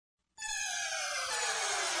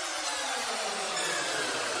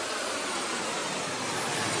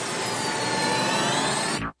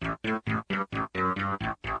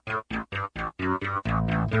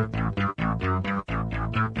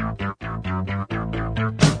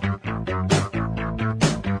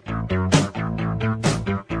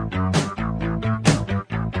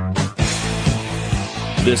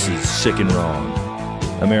This is Sick and Wrong,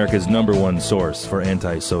 America's #1 source for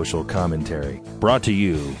antisocial commentary. Brought to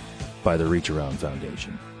you by the Reach Around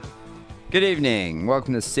Foundation. Good evening.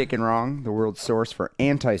 Welcome to Sick and Wrong, the world's source for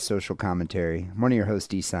antisocial commentary. I'm one of your hosts,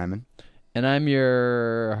 D. Simon. And I'm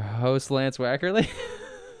your host, Lance Wackerly.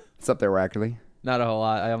 What's up there, Wackerly? Not a whole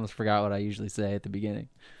lot. I almost forgot what I usually say at the beginning.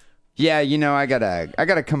 Yeah, you know, I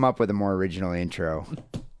gotta come up with a more original intro.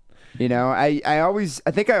 You know, I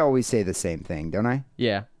think I always say the same thing, don't I?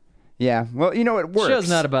 Yeah. Yeah. Well, you know, it works. The show's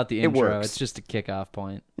not about the intro. Works. It's just a kickoff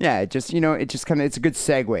point. Yeah, it's a good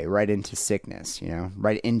segue right into sickness, you know,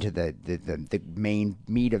 right into the main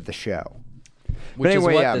meat of the show. Which is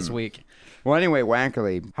what this week? Well, anyway,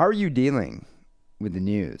 Wackerly, how are you dealing with the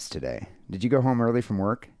news today? Did you go home early from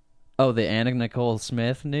work? Oh, the Anna Nicole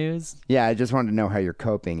Smith news? Yeah, I just wanted to know how you're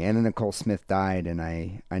coping. Anna Nicole Smith died, and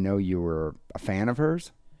I know you were a fan of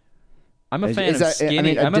hers. I'm a fan of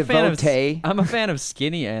skinny. I'm a fan of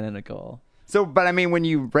skinny Anna Nicole. So, but I mean, when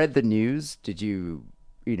you read the news, did you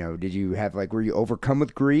have were you overcome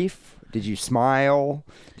with grief? Did you smile?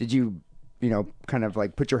 Did you, kind of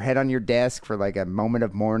like put your head on your desk for like a moment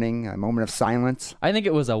of mourning, a moment of silence? I think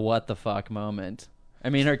it was a what the fuck moment. I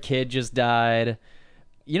mean, her kid just died.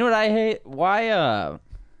 You know what I hate? Why?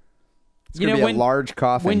 It's gonna be a large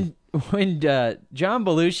coffin. When John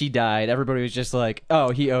Belushi died, everybody was just like,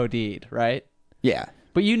 "Oh, he OD'd," right? Yeah.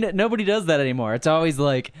 But nobody does that anymore. It's always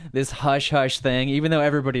like this hush-hush thing, even though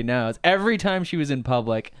everybody knows. Every time she was in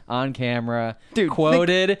public, on camera,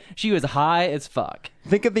 quoted, she was high as fuck.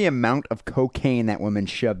 Think of the amount of cocaine that woman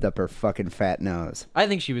shoved up her fucking fat nose. I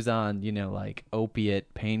think she was on, like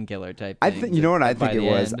opiate painkiller type thing. You know what I think it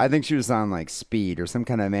was? I think she was on like speed or some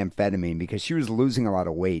kind of amphetamine because she was losing a lot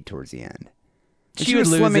of weight towards the end. She was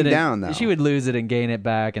slimming down, though. She would lose it and gain it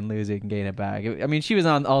back and lose it and gain it back. I mean, she was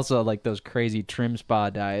on also like those crazy trim spa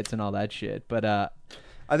diets and all that shit. But I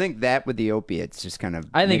think that with the opiates just kind of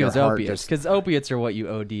I think it was opiates because opiates are what you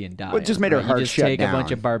OD and die. Well, it just made her heart you just shut take down. a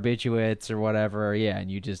bunch of barbiturates or whatever, yeah,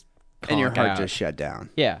 and you just and your heart out. Just shut down.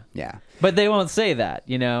 Yeah. Yeah. But they won't say that.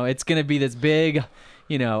 It's going to be this big,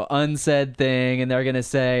 unsaid thing, and they're going to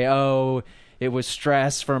say, oh, it was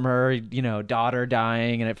stress from her, daughter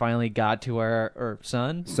dying, and it finally got to her, or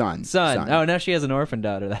son? Son. Oh, now she has an orphan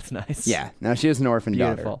daughter. That's nice. Yeah, now she has an orphan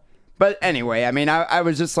Beautiful. daughter. But anyway, I mean, I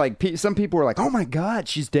was just like, some people were like, oh my God,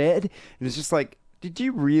 she's dead. And it's just like, did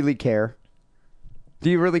you really care?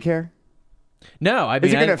 Do you really care? No, I mean,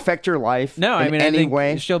 is it going to affect your life? No, I mean, I think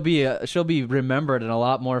way? she'll be remembered and a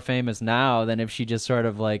lot more famous now than if she just sort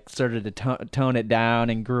of like started to tone it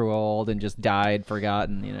down and grew old and just died,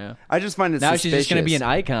 forgotten. I just find it now suspicious. She's just going to be an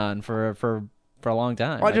icon for a long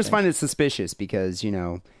time. Well, I just find it suspicious because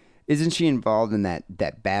isn't she involved in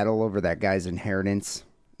that battle over that guy's inheritance?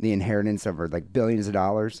 The inheritance over like billions of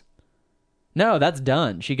dollars. No, that's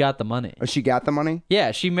done. She got the money. Oh, she got the money?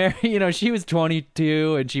 Yeah, she married, she was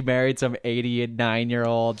 22 and she married some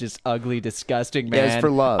 89-year-old, just ugly, disgusting man. Yeah, it's for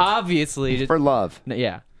love. Obviously. For love.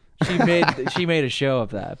 Yeah. She made a show of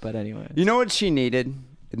that, but anyway. You know what she needed?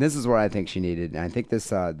 And this is what I think she needed. And I think this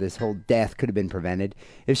whole death could have been prevented.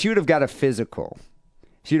 If she would have got a physical.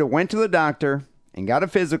 She'd have went to the doctor and got a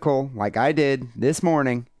physical like I did this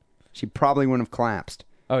morning. She probably wouldn't have collapsed.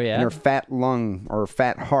 Oh, yeah? And her fat lung or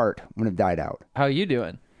fat heart wouldn't have died out. How are you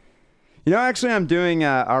doing? Actually, I'm doing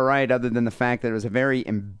all right, other than the fact that it was a very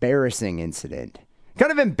embarrassing incident. Kind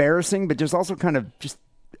of embarrassing, but just also kind of just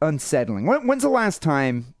unsettling. When's the last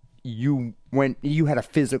time you had a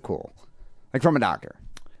physical, like from a doctor,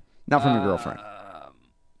 not from your girlfriend,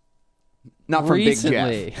 not from Big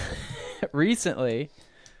Jeff? Recently,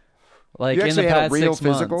 like you in the had past a real 6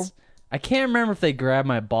 months. physical? I can't remember if they grabbed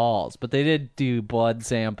my balls, but they did do blood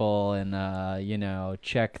sample and,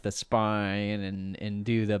 check the spine and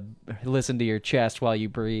listen to your chest while you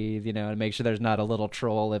breathe, to make sure there's not a little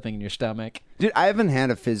troll living in your stomach. Dude, I haven't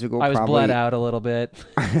had a physical. I was bled out a little bit.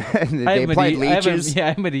 They applied leeches?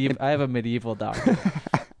 I have a medieval doctor.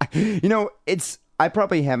 I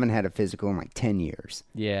probably haven't had a physical in like 10 years.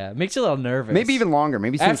 Yeah, it makes you a little nervous. Maybe even longer.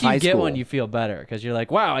 Maybe since high school. After you get one, you feel better because you're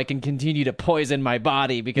like, wow, I can continue to poison my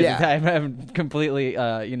body because I haven't completely,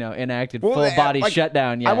 enacted full body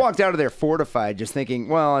shutdown yet. I walked out of there fortified, just thinking,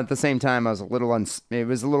 well, at the same time, it was a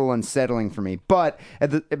little unsettling for me. But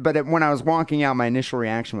when I was walking out, my initial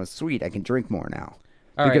reaction was, sweet, I can drink more now.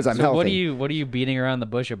 Because I'm healthy. What are you beating around the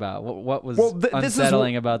bush about? What was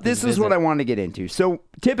unsettling about this? This is what I wanted to get into. So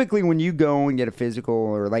typically when you go and get a physical,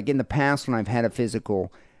 or like in the past when I've had a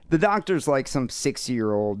physical, the doctor's like some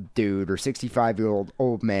 60-year-old dude or 65-year-old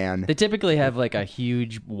old man. They typically have like a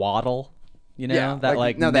huge waddle. You know, Yeah, that like-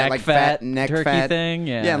 like no, neck that, like, fat neck turkey fat. thing.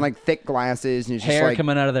 Yeah, Yeah, and like thick glasses, and it's just hair like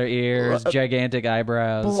coming out of their ears, gigantic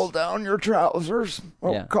eyebrows. pull down your trousers.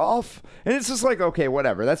 Oh, Yeah. cough. And it's just like, okay,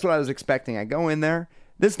 whatever. That's what I was expecting. I go in there.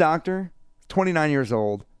 This doctor, 29 years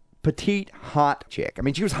old, petite, hot chick. I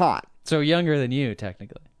mean, she was hot. So younger than you,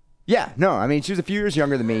 technically. Yeah, no, I mean, she was a few years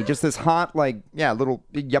younger than me. Just this hot, like, yeah, little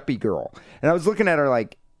yuppie girl. And I was looking at her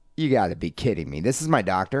like, you got to be kidding me. This is my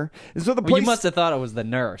doctor. And so the Well, place, you must have thought it was the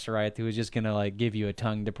nurse, right? Who was just gonna like give you a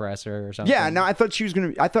tongue depressor or something. yeah, no, I thought she was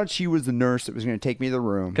the nurse that was going to take me to the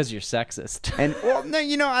room. because you're sexist. And well,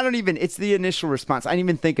 no, I don't even. It's the initial response. I didn't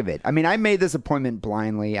even think of it. I mean, I made this appointment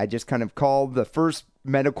blindly. I just kind of called the first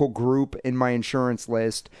medical group in my insurance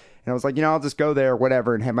list, and I was like, I'll just go there,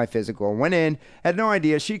 whatever, and have my physical. Went in, had no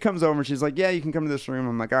idea. She comes over and she's like, yeah, you can come to this room.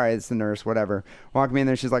 I'm like, all right, it's the nurse, whatever. Walk me in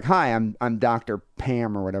there. She's like, hi, I'm Dr.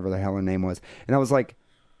 Pam or whatever the hell her name was, and I was like,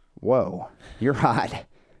 whoa, you're hot,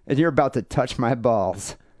 and you're about to touch my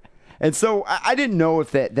balls. And so I didn't know if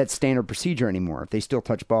that's standard procedure anymore, if they still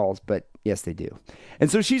touch balls, but yes, they do. And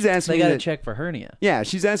so she's asking They me got to that- check for hernia. Yeah,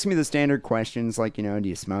 she's asking me the standard questions like, do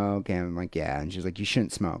you smoke? And I'm like, yeah. And she's like, you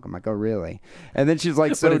shouldn't smoke. I'm like, oh, really? And then she's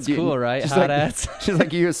like, so But it's do you- cool, right? She's Hot like, ass. she's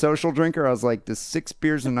like, are you a social drinker? I was like, does 6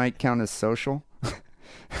 beers a night count as social?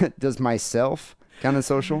 Does myself count as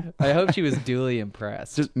social? I hope she was duly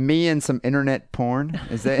impressed. Just me and some internet porn?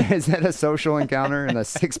 Is that a social encounter and a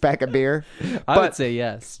 6-pack of beer? I would say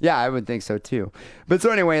yes. Yeah, I would think so too. But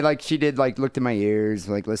so anyway, like she did, like looked at my ears,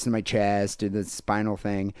 like listened to my chest, did the spinal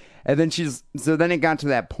thing, and then then it got to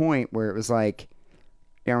that point where it was like,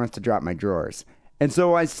 I want to drop my drawers, and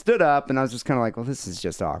so I stood up and I was just kind of like, well, this is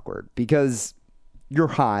just awkward because you're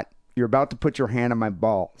hot, you're about to put your hand on my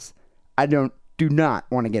balls. I do not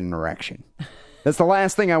want to get an erection. That's the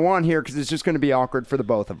last thing I want here because it's just going to be awkward for the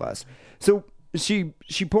both of us. So she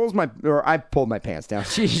pulls I pulled my pants down.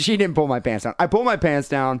 She didn't pull my pants down. I pulled my pants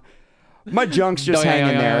down. My junk's just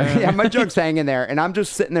hanging there. Yeah, my junk's hanging there. And I'm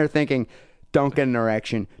just sitting there thinking, don't get an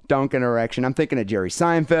erection. Don't get an erection. I'm thinking of Jerry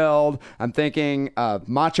Seinfeld. I'm thinking of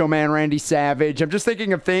Macho Man Randy Savage. I'm just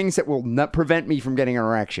thinking of things that will not prevent me from getting an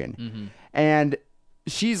erection. Mm-hmm. And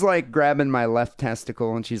she's like grabbing my left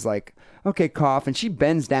testicle and she's like, okay, cough. And she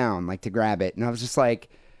bends down like to grab it. And I was just like,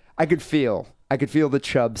 I could feel the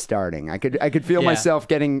chub starting. I could feel myself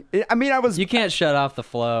getting, I mean, You can't shut off the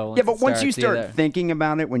flow. yeah, but once you starts start either. thinking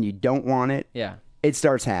about it, when you don't want it, Yeah. it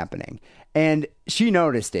starts happening. And she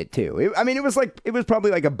noticed it too. It was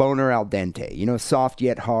probably like a boner al dente, soft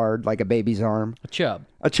yet hard, like a baby's arm. A chub.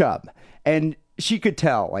 A chub. And she could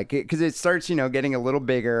tell, like, because it starts, getting a little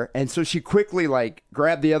bigger. And so she quickly, like,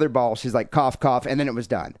 grabbed the other ball. She's like, cough, cough. And then it was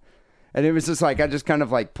done. And it was just like, I just kind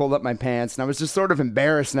of like pulled up my pants and I was just sort of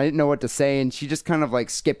embarrassed and I didn't know what to say. And she just kind of like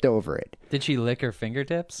skipped over it. Did she lick her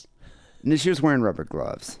fingertips? And she was wearing rubber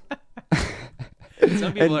gloves.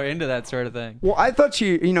 Some people are into that sort of thing. Well, I thought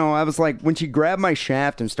I was like, when she grabbed my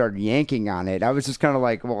shaft and started yanking on it, I was just kind of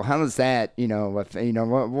like, well, how does that,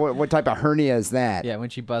 what type of hernia is that? Yeah, when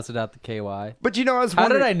she busted out the KY. But I was How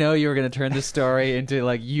wondering, did I know you were going to turn this story into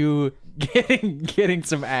like you getting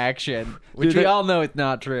some action, which Dude, we all know it's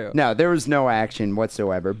not true. No, there was no action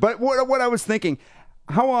whatsoever. But what I was thinking,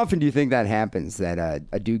 how often do you think that happens, that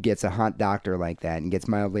a dude gets a hot doctor like that and gets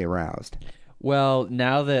mildly aroused? Well,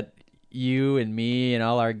 now that you and me and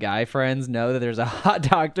all our guy friends know that there's a hot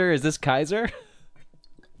doctor, is this Kaiser?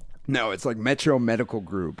 No, it's like Metro Medical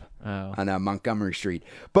Group Oh. on Montgomery Street.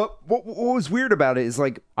 But what was weird about it is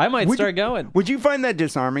like, I might would start you- going. Would you find that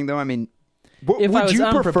disarming though? I mean, If I was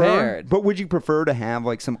unprepared. But would you prefer to have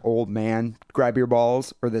like some old man grab your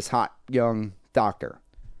balls or this hot young doctor?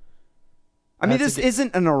 I mean, That's this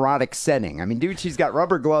isn't an erotic setting. I mean, dude, she's got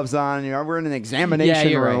rubber gloves on. We're in an examination Yeah,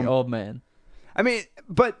 you're room. right, old man. I mean,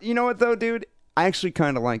 but you know what though, dude? I actually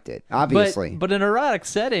kind of liked it. Obviously, But an erotic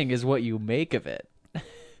setting is what you make of it.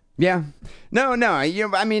 yeah. No.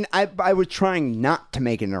 I mean, I was trying not to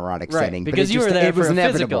make it an erotic setting because but you were there it was for a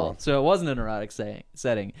inevitable. physical, so it wasn't an erotic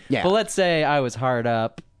setting. Yeah. But let's say I was hard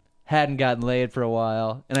up, hadn't gotten laid for a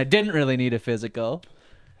while, and I didn't really need a physical,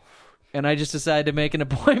 and I just decided to make an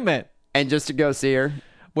appointment, And just to go see her,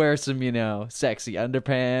 wear some, sexy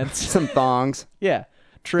underpants. some thongs. Yeah.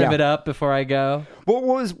 Trim Yeah. it up before I go.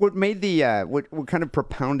 What made the what kind of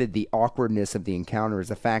propounded the awkwardness of the encounter is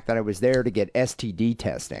the fact that I was there to get STD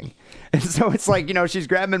testing, and so it's like she's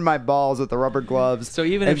grabbing my balls with the rubber gloves. So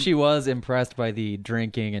even if she was impressed by the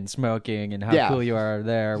drinking and smoking and how Yeah. cool you are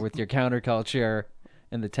there with your counterculture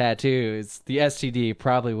and the tattoos, the STD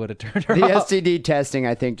probably would have turned her the off. STD testing,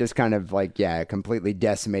 I think, just kind of like completely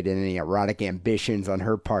decimated any erotic ambitions on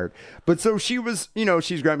her part. But so she was,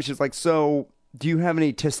 she's grabbing. She's like, so. Do you have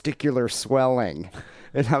any testicular swelling?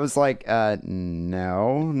 And I was like,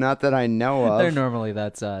 no, not that I know of. They're normally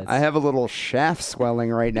that size. I have a little shaft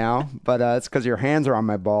swelling right now, but it's because your hands are on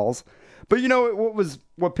my balls. But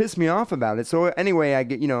what pissed me off about it? So anyway,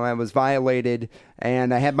 I was violated,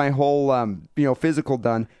 and I had my whole physical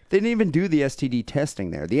done. They didn't even do the STD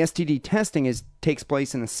testing there. The STD testing takes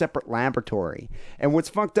place in a separate laboratory. And what's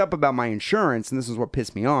fucked up about my insurance, and this is what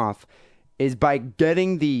pissed me off, is by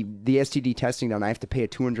getting the STD testing done, I have to pay a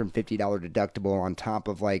 $250 deductible on top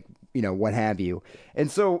of what have you. And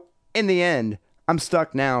so in the end, I'm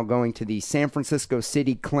stuck now going to the San Francisco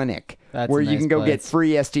City Clinic where you can go get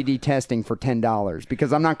free STD testing for $10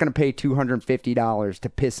 because I'm not going to pay $250 to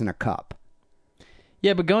piss in a cup.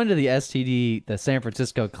 Yeah, but going to the San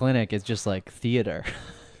Francisco Clinic is just like theater.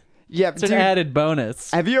 Yeah, it's an added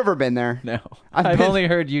bonus. Have you ever been there? No. I've only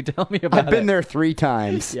heard you tell me about it. I've been there 3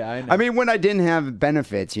 times. Yeah, I know. I mean, when I didn't have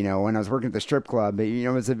benefits, when I was working at the strip club, it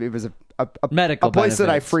was a medical place that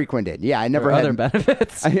I benefits. frequented. Yeah, I never had had other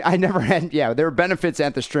benefits. I never had. Yeah, there were benefits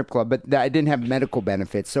at the strip club, but I didn't have medical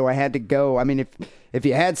benefits, so I had to go. I mean, if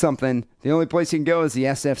you had something, the only place you can go is the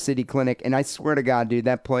SF City Clinic, and I swear to God, dude,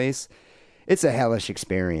 that place, it's a hellish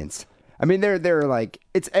experience. I mean, they're like,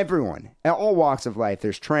 it's everyone, all walks of life.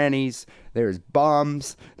 There's trannies, there's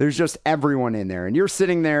bums, there's just everyone in there. And you're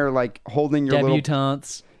sitting there, like, holding your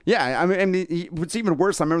debutantes. Yeah, I mean, what's even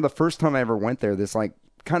worse, I remember the first time I ever went there, this, like,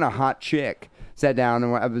 kind of hot chick sat down,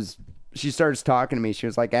 and she starts talking to me. She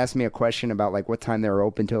was, like, asking me a question about, like, what time they were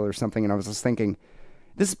open till or something, and I was just thinking,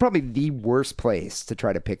 this is probably the worst place to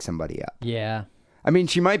try to pick somebody up. Yeah. I mean,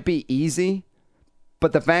 she might be easy,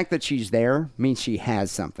 but the fact that she's there means she has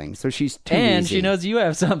something. So she's too easy. And she knows you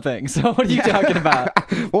have something. So what are you talking about?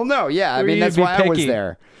 Well, no, yeah. I mean, that's why I was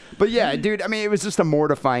there. But yeah, dude, I mean, it was just a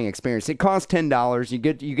mortifying experience. It cost $10.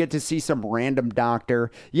 You get to see some random doctor.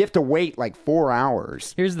 You have to wait like 4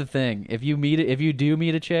 hours. Here's the thing. If you do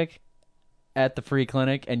meet a chick at the free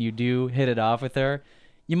clinic and you do hit it off with her,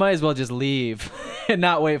 you might as well just leave and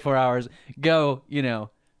not wait 4 hours. Go,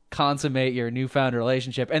 consummate your newfound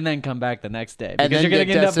relationship and then come back the next day because you're going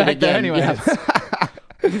to end up back there anyway.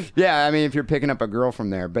 Yeah, I mean, if you're picking up a girl from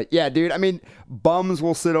there. But yeah, dude, I mean, bums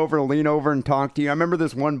will sit over, lean over and talk to you. I remember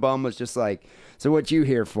this one bum was just like, so what you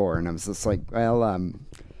here for? And I was just like, well,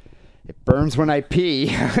 it burns when I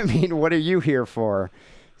pee. I mean, what are you here for?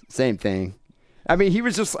 Same thing. I mean,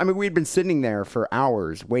 we'd been sitting there for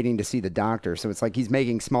hours waiting to see the doctor. So it's like he's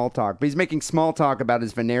making small talk, but he's making small talk about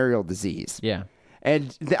his venereal disease. Yeah.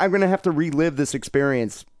 And I'm going to have to relive this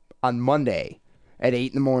experience on Monday at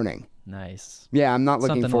 8 in the morning. Nice. Yeah, I'm not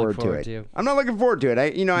looking forward to it. I'm not looking forward to it.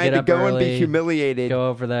 I had to go and be humiliated. Go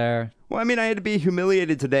over there. Well, I mean, I had to be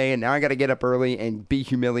humiliated today, and now I got to get up early and be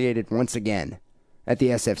humiliated once again at the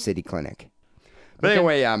SF City Clinic. But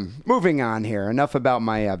anyway, moving on here. Enough about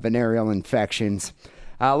my venereal infections.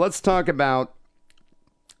 Let's talk about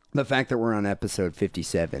the fact that we're on episode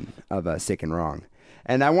 57 of Sick and Wrong.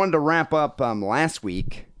 And I wanted to wrap up last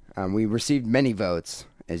week. We received many votes,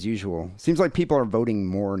 as usual. Seems like people are voting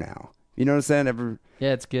more now. You notice that?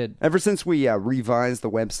 Yeah, it's good. Ever since we revised the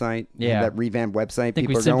website, that revamped website, I think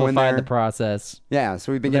people we are going there. simplified the process. Yeah,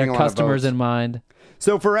 so we've been getting a lot of customers votes. in mind.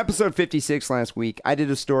 So for episode 56 last week, I did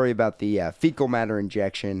a story about the fecal matter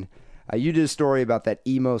injection. You did a story about that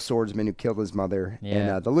emo swordsman who killed his mother.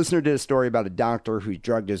 Yeah. And the listener did a story about a doctor who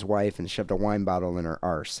drugged his wife and shoved a wine bottle in her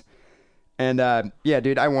arse. And, yeah,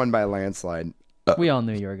 dude, I won by a landslide. We all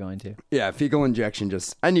knew you were going to. Yeah, fecal injection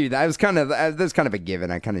I knew that. That was kind of a given.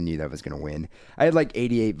 I kind of knew that was going to win. I had like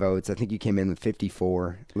 88 votes. I think you came in with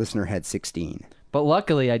 54. Listener had 16. But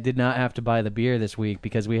luckily, I did not have to buy the beer this week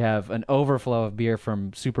because we have an overflow of beer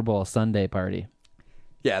from Super Bowl Sunday party.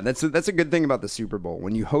 Yeah, that's a good thing about the Super Bowl.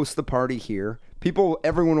 When you host the party here,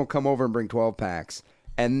 everyone will come over and bring 12 packs.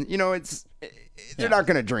 And, they're not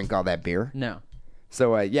going to drink all that beer. No.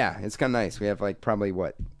 So, yeah, it's kind of nice. We have,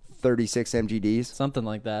 36 MGDs? Something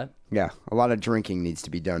like that. Yeah, a lot of drinking needs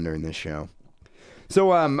to be done during this show.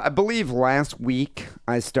 So, I believe last week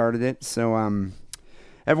I started it. So,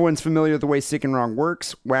 everyone's familiar with the way Sick and Wrong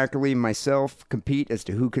works. Wackerly and myself compete as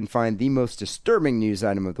to who can find the most disturbing news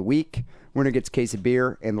item of the week. Winner gets a case of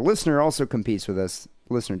beer, and the listener also competes with us.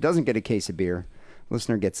 The listener doesn't get a case of beer. The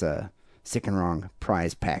listener gets a Sick and Wrong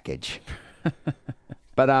prize package.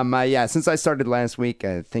 But, yeah, since I started last week,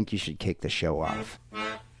 I think you should kick the show off.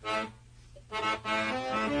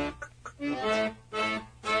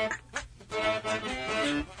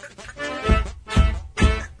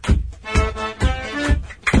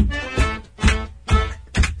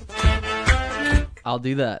 I'll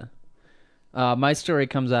do that. My story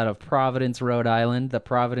comes out of Providence, Rhode Island, the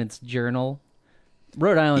Providence Journal.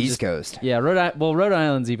 Rhode Island, East Coast. Yeah, Rhode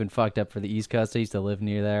Island's even fucked up for the East Coast. I used to live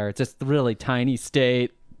near there. It's just a really tiny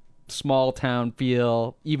state, small town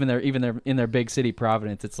feel. Even in their big city,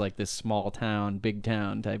 Providence, it's like this small town, big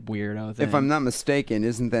town type weirdo thing. If I'm not mistaken,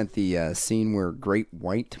 isn't that the scene where Great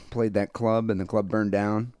White played that club and the club burned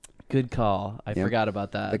down? Good call. I forgot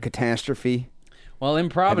about that. The catastrophe. Well, in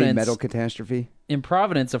Providence, heavy metal catastrophe. In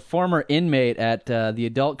Providence, a former inmate at the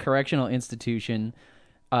Adult Correctional Institution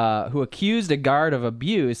who accused a guard of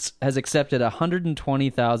abuse has accepted a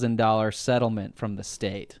 $120,000 settlement from the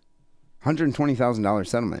state. $120,000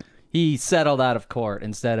 settlement. He settled out of court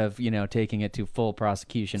instead of, taking it to full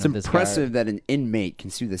prosecution of this guard. It's impressive that an inmate can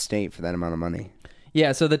sue the state for that amount of money.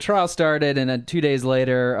 Yeah, so the trial started, and 2 days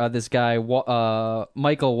later, this guy,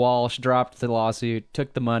 Michael Walsh, dropped the lawsuit,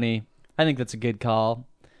 took the money. I think that's a good call.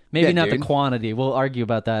 Maybe not the quantity. We'll argue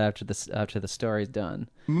about that after the story's done.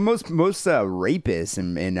 Most rapists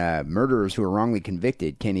and murderers who are wrongly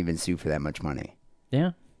convicted can't even sue for that much money.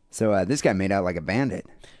 Yeah. So this guy made out like a bandit.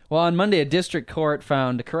 Well, on Monday, a district court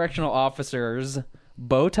found correctional officers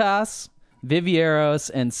Botas, Vivieros,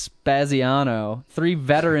 and Spaziano, 3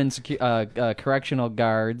 veteran correctional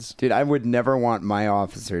guards. Dude, I would never want my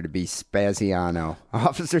officer to be Spaziano.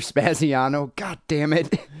 Officer Spaziano? God damn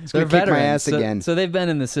it. He's going to kick my ass again. So they've been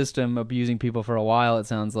in the system abusing people for a while, it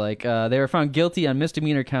sounds like. They were found guilty on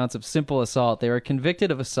misdemeanor counts of simple assault. They were convicted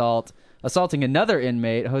of assaulting another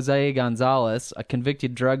inmate, Jose Gonzalez, a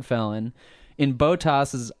convicted drug felon, in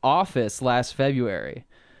Botas's office last February.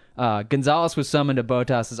 Gonzalez was summoned to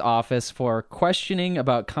Botas's office for questioning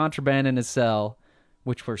about contraband in his cell,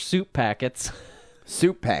 which were soup packets.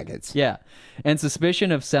 Soup packets? Yeah. And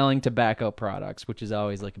suspicion of selling tobacco products, which is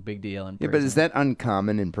always like a big deal in prison. Yeah, but is that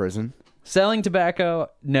uncommon in prison? Selling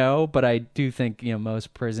tobacco, no, but I do think,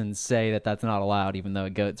 most prisons say that that's not allowed, even though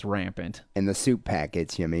it goes rampant. And the soup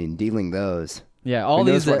packets, dealing those. Yeah, who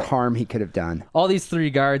knows what harm he could have done. All these 3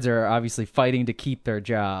 guards are obviously fighting to keep their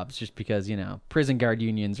jobs just because, prison guard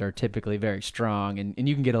unions are typically very strong and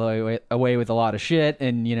you can get away with a lot of shit.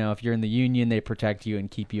 And, if you're in the union, they protect you and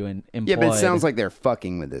keep you employed. Yeah, but it sounds like they're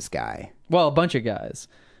fucking with this guy. Well, a bunch of guys.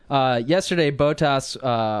 Yesterday, Botas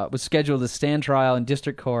was scheduled to stand trial in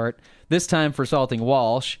district court, this time for assaulting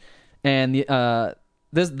Walsh. And that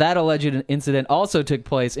alleged incident also took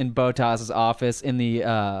place in Botas's office in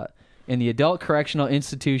the Adult Correctional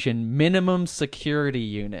Institution Minimum Security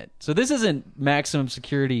Unit. So this isn't maximum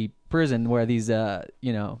security prison where these,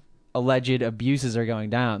 alleged abuses are going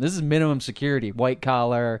down. This is minimum security, white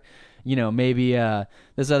collar. Maybe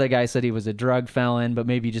this other guy said he was a drug felon, but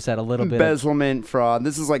maybe just had a little bit of embezzlement, fraud.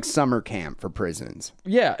 This is like summer camp for prisons.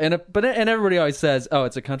 Yeah, and everybody always says, "Oh,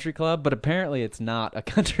 it's a country club," but apparently it's not a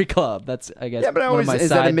country club. That's, I guess, but one of my is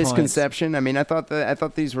side that a points. misconception? I mean, I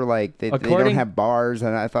thought these were like they don't have bars,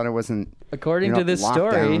 and I thought it wasn't. According to this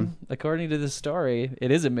story, it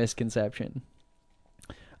is a misconception.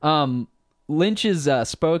 Lynch's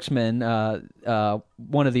spokesman,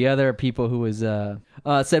 one of the other people who was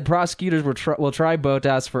said prosecutors will try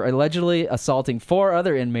Botas for allegedly assaulting 4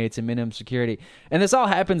 other inmates in minimum security. And this all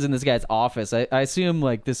happens in this guy's office. I assume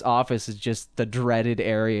like this office is just the dreaded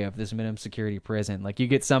area of this minimum security prison. Like you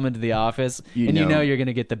get summoned to the office and you know you're going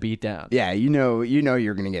to get the beat down. Yeah, you know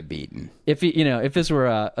you're going to get beaten. If this were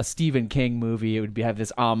a Stephen King movie, it would have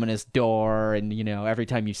this ominous door and every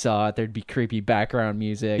time you saw it there'd be creepy background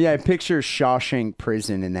music. Yeah, I picture Shawshank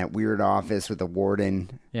Prison in that weird office with the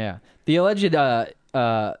warden. Yeah. The alleged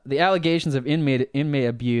the allegations of inmate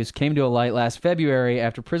abuse came to a light last February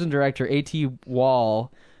after prison director A.T.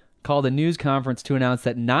 Wall called a news conference to announce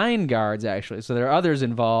that 9 guards, actually, so there are others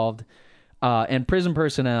involved, and prison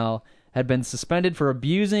personnel had been suspended for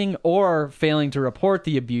abusing or failing to report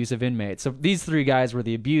the abuse of inmates. So these 3 guys were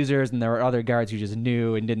the abusers, and there were other guards who just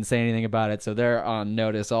knew and didn't say anything about it, so they're on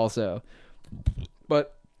notice also.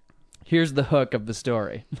 But here's the hook of the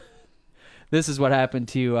story. This is what happened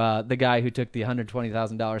to the guy who took the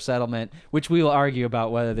 $120,000 settlement, which we will argue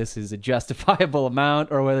about whether this is a justifiable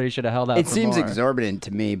amount or whether he should have held out for more. It seems exorbitant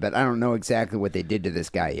to me, but I don't know exactly what they did to this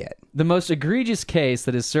guy yet. The most egregious case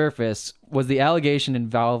that has surfaced was the allegation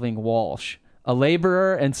involving Walsh, a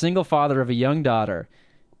laborer and single father of a young daughter.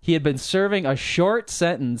 He had been serving a short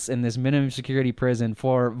sentence in this minimum security prison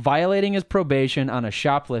for violating his probation on a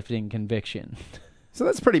shoplifting conviction. So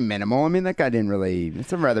that's pretty minimal. I mean, that guy didn't really...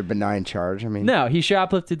 It's a rather benign charge. I mean... No, he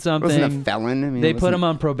shoplifted something. Wasn't a felon. I mean, they put him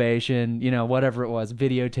on probation, whatever it was,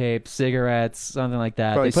 videotapes, cigarettes, something like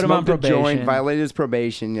that. Probably they put him on probation. Joint, violated his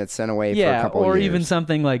probation, gets sent away for a couple of years. Or even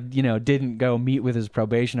something like, didn't go meet with his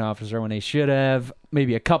probation officer when they should have.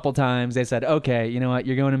 Maybe a couple times they said, okay, you know what,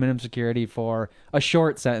 you're going to minimum security for a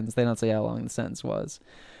short sentence. They don't say how long the sentence was.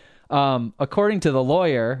 According to the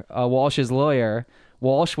lawyer, Walsh's lawyer,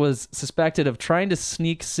 Walsh was suspected of trying to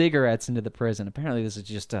sneak cigarettes into the prison. Apparently, this is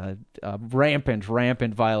just a rampant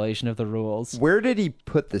violation of the rules. Where did he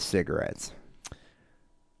put the cigarettes?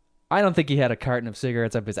 I don't think he had a carton of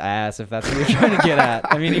cigarettes up his ass, if that's what you're trying to get at.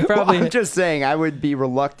 I mean, he probably... Well, I'm just saying, I would be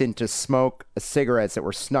reluctant to smoke cigarettes that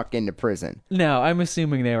were snuck into prison. No, I'm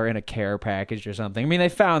assuming they were in a care package or something. I mean, they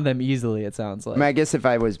found them easily, it sounds like. I mean, I guess if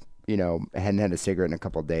I was, hadn't had a cigarette in a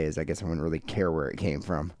couple of days, I guess I wouldn't really care where it came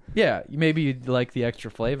from. Yeah, maybe you'd like the extra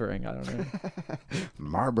flavoring. I don't know.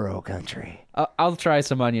 Marlboro country. I'll try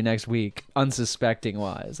some on you next week,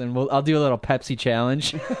 unsuspecting-wise, and I'll do a little Pepsi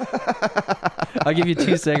challenge. I'll give you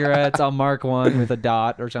 2 cigarettes. I'll mark one with a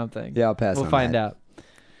dot or something. Yeah, I'll pass on We'll find out.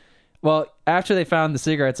 Well, after they found the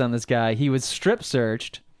cigarettes on this guy, he was strip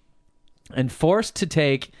searched and forced to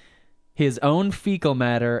take his own fecal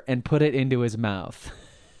matter and put it into his mouth.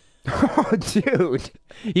 Oh, dude.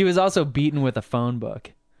 He was also beaten with a phone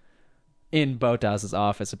book in Botas's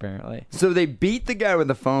office, apparently. So they beat the guy with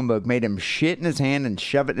the phone book, made him shit in his hand and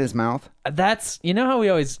shove it in his mouth? That's, how we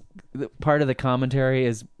always, part of the commentary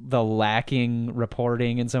is the lacking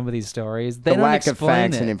reporting in some of these stories. They don't lack of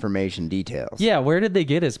explain facts it. and information details. Yeah, where did they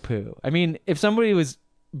get his poo? I mean, if somebody was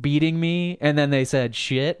beating me and then they said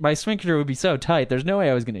shit, my sphincter would be so tight, there's no way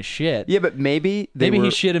I was going to shit. Yeah, but maybe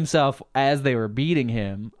he shit himself as they were beating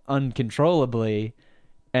him uncontrollably,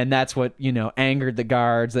 and that's what, angered the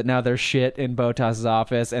guards, that now there's shit in Botas's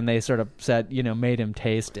office, and they sort of said, made him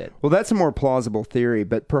taste it. Well, that's a more plausible theory,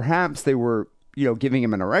 but perhaps they were, giving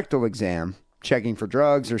him an rectal exam, checking for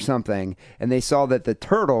drugs or something, and they saw that the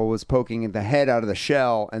turtle was poking the head out of the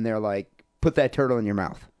shell, and they're like, put that turtle in your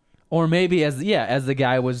mouth. Or maybe as the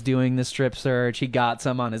guy was doing the strip search, he got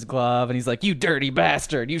some on his glove, and he's like, "You dirty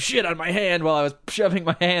bastard! You shit on my hand while I was shoving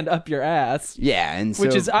my hand up your ass." Yeah, and so...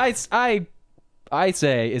 Which is, I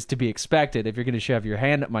say, is to be expected. If you're going to shove your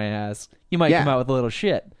hand up my ass, you might come out with a little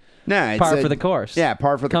shit. No, it's par for the course. Yeah,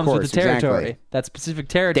 par for the comes course. Comes with the territory. Exactly. That specific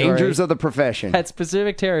territory. Dangers of the profession. That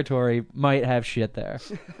specific territory might have shit there.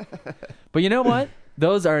 But you know what?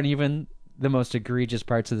 Those aren't even the most egregious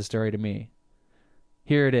parts of the story to me.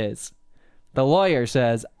 Here it is. The lawyer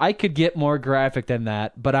says, I could get more graphic than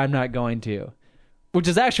that, but I'm not going to. Which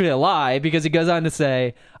is actually a lie, because he goes on to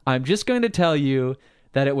say, I'm just going to tell you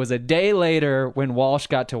that it was a day later when Walsh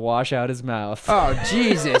got to wash out his mouth. Oh,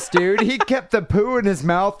 Jesus, dude. He kept the poo in his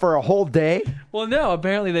mouth for a whole day? Well, no.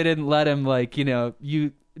 Apparently they didn't let him,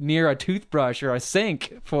 you near a toothbrush or a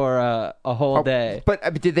sink for a whole day.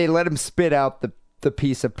 But did they let him spit out the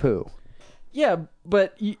piece of poo? Yeah,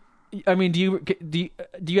 but... do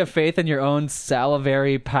you have faith in your own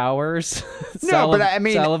salivary powers? No, but I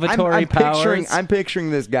mean, salivatory powers. I'm picturing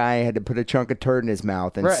this guy had to put a chunk of turd in his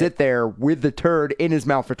mouth and sit there with the turd in his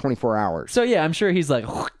mouth for 24 hours. So yeah, I'm sure he's like,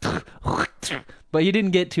 but you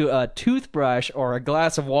didn't get to a toothbrush or a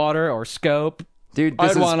glass of water or scope. Dude,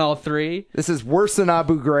 I'd want all three. This is worse than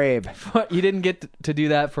Abu Ghraib. But you didn't get to do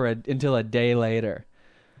that until a day later.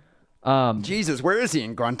 Jesus, where is he?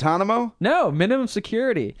 In Guantanamo? No, minimum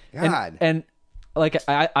security. God. And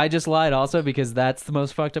I just lied also, because that's the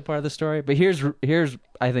most fucked up part of the story. But here's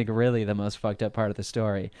I think really the most fucked up part of the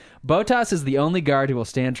story. Botas is the only guard who will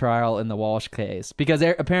stand trial in the Walsh case, because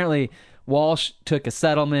apparently Walsh took a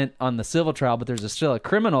settlement on the civil trial, but there's still a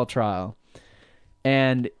criminal trial.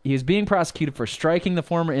 And he was being prosecuted for striking the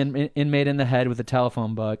former inmate in the head with a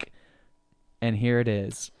telephone book. And here it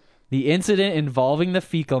is. The incident involving the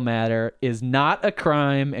fecal matter is not a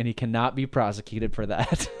crime, and he cannot be prosecuted for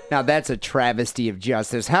that. Now, that's a travesty of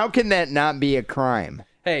justice. How can that not be a crime?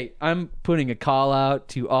 Hey, I'm putting a call out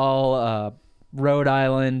to all Rhode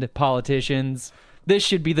Island politicians. This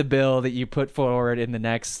should be the bill that you put forward in the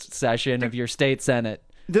next session of your state senate.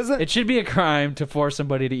 It should be a crime to force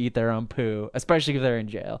somebody to eat their own poo, especially if they're in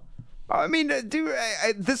jail. I mean, dude,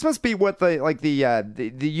 this must be what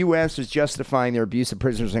the U.S. is justifying their abuse of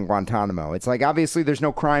prisoners in Guantanamo. It's like, obviously there's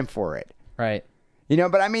no crime for it, right?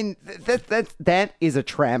 But I mean, that is a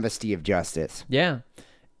travesty of justice. Yeah,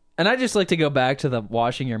 and I just like to go back to the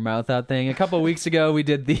washing your mouth out thing. A couple of weeks ago, we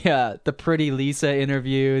did the Pretty Lisa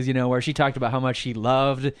interviews, where she talked about how much she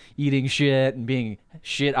loved eating shit and being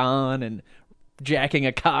shit on and jacking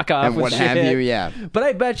a cock off and with what shit. have you, yeah. But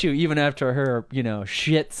I bet you, even after her,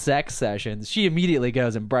 shit sex sessions, she immediately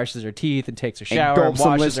goes and brushes her teeth and takes a shower and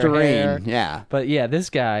washes her hair. Yeah. But yeah, this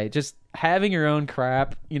guy, just having your own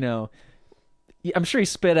crap, I'm sure he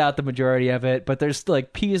spit out the majority of it, but there's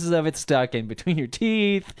like pieces of it stuck in between your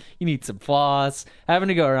teeth. You need some floss. Having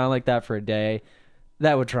to go around like that for a day,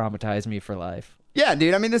 that would traumatize me for life. Yeah,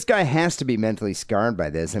 dude. I mean, this guy has to be mentally scarred by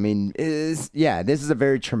this. I mean, this is a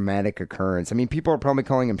very traumatic occurrence. I mean, people are probably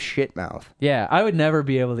calling him shitmouth. Yeah, I would never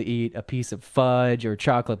be able to eat a piece of fudge or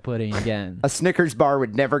chocolate pudding again. A Snickers bar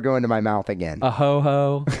would never go into my mouth again. A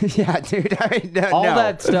ho-ho. Yeah, dude. I mean, All no.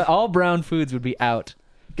 that stuff, all brown foods would be out.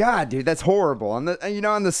 God, dude, that's horrible. On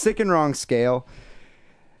the sick and wrong scale,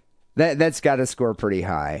 that's got to score pretty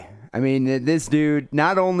high. I mean, this dude,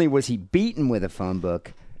 not only was he beaten with a phone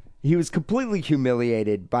book, he was completely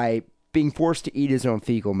humiliated by being forced to eat his own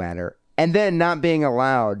fecal matter and then not being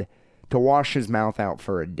allowed to wash his mouth out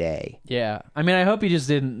for a day. Yeah. I mean, I hope he just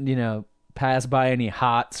didn't, pass by any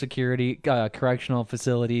hot security, correctional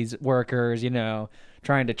facilities workers,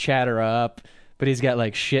 trying to chat her up. But he's got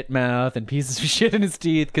like shit mouth and pieces of shit in his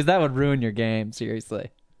teeth, because that would ruin your game, seriously.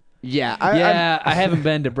 Yeah. I haven't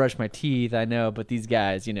been to brush my teeth, I know, but these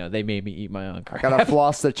guys, they made me eat my own crap. Gotta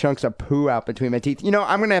floss the chunks of poo out between my teeth. I'm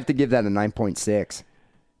gonna have to give that a 9.6.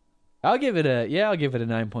 I'll give it a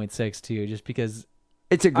 9.6 too, just because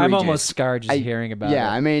it's egregious. I'm almost scarred just hearing about it.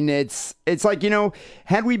 Yeah, I mean, it's like,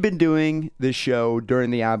 had we been doing this show during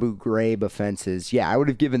the Abu Ghraib offenses, I would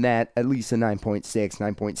have given that at least a 9.6,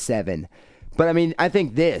 9.7. But I mean, I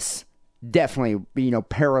think this definitely,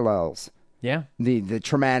 parallels the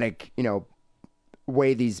traumatic,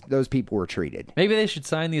 way those people were treated. Maybe they should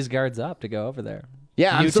sign these guards up to go over there.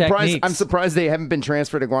 Yeah, New I'm surprised. techniques. I'm surprised they haven't been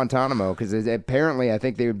transferred to Guantanamo, because apparently I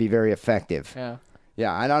think they would be very effective. Yeah.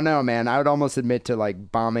 Yeah, I don't know, man. I would almost admit to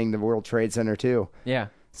like bombing the World Trade Center too. Yeah.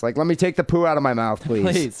 It's like, let me take the poo out of my mouth,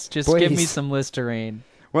 please. Please, give me some Listerine.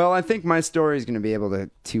 Well, I think my story is going to be able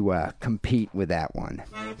to compete with that one.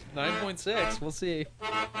 9.6. We'll see.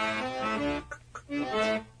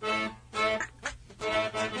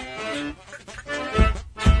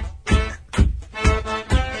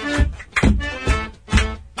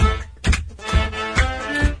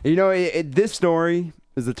 This story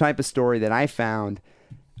is the type of story that I found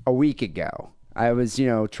a week ago. I was,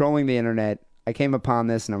 trolling the internet. I came upon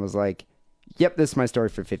this and I was like, yep, this is my story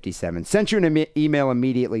for 57. Sent you an email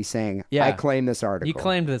immediately saying, I claim this article. You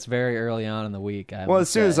claimed this very early on in the week. As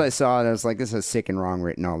soon as I saw it, I was like, this is sick and wrong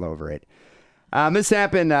written all over it. This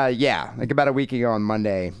happened, like about a week ago on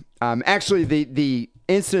Monday. Actually, the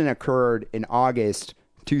incident occurred in August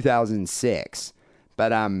 2006.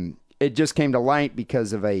 But it just came to light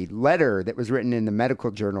because of a letter that was written in the medical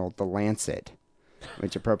journal, The Lancet.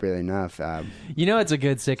 Which, appropriately enough... it's a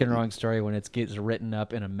good sick and wrong story when it gets written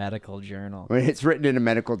up in a medical journal. When it's written in a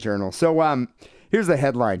medical journal. So, here's the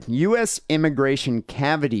headline. U.S. immigration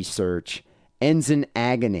cavity search ends in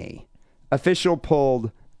agony. Official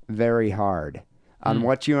pulled very hard. On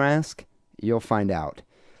what, you ask? You'll find out.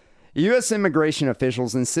 U.S. immigration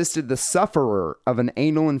officials insisted the sufferer of an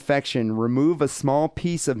anal infection remove a small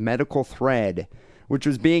piece of medical thread, which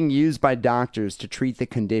was being used by doctors to treat the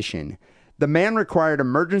condition. The man required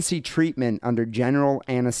emergency treatment under general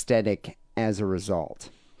anesthetic as a result.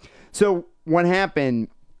 So what happened,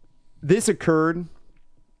 this occurred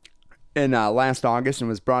in last August and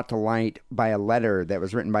was brought to light by a letter that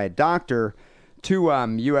was written by a doctor to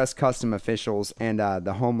U.S. custom officials and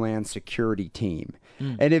the Homeland Security team.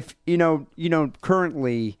 And if,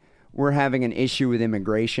 currently we're having an issue with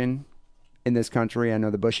immigration in this country. I know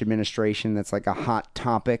the Bush administration, that's like a hot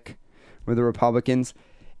topic with the Republicans.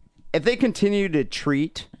 If they continue to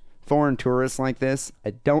treat foreign tourists like this, I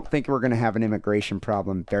don't think we're going to have an immigration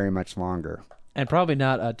problem very much longer. And probably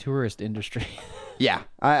not a tourist industry. Yeah,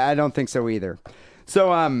 I don't think so either.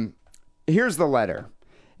 So here's the letter.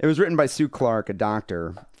 It was written by Sue Clark, a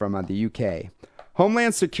doctor from the UK.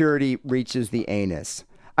 Homeland Security reaches the anus.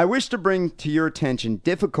 I wish to bring to your attention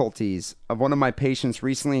difficulties of one of my patients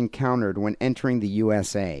recently encountered when entering the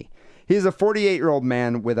USA. He is a 48-year-old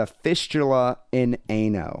man with a fistula in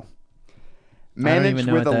ano.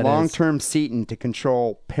 Managed with a long-term seton to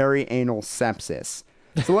control perianal sepsis.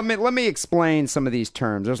 So let me explain some of these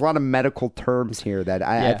terms. There's a lot of medical terms here that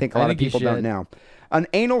I think a lot of people don't know. An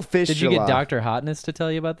anal fistula. Did you get Dr. Hotness to tell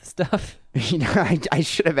you about this stuff? I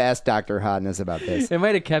should have asked Dr. Hotness about this. It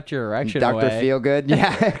might have kept your erection Dr. away. Feelgood?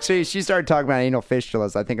 Yeah, actually, she started talking about anal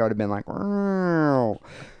fistulas. I think I would have been like, "Wow."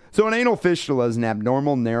 So an anal fistula is an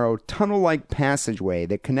abnormal, narrow, tunnel-like passageway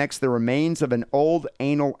that connects the remains of an old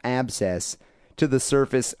anal abscess to the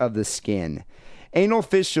surface of the skin. Anal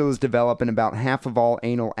fistulas develop in about half of all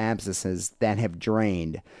anal abscesses that have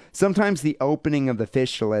drained. Sometimes the opening of the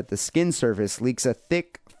fistula at the skin surface leaks a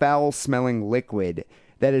thick, foul-smelling liquid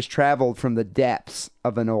that has traveled from the depths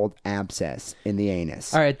of an old abscess in the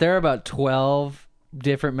anus. All right, there are about 12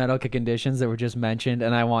 different medical conditions that were just mentioned,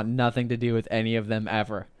 and I want nothing to do with any of them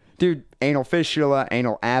ever. Dude, anal fistula,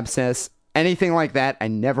 anal abscess, anything like that, I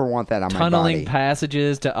never want that on my body. Tunneling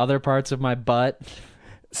passages to other parts of my butt.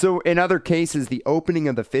 So in other cases, the opening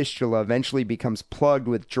of the fistula eventually becomes plugged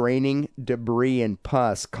with draining debris and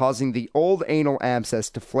pus, causing the old anal abscess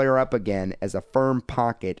to flare up again as a firm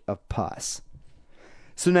pocket of pus.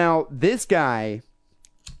 So now this guy,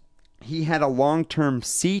 he had a long-term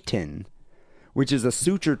seton, which is a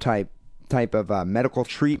suture type of medical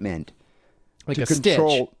treatment, Like to a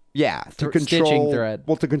control. stitch. Yeah, to control Stitching thread.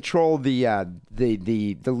 Well, to control the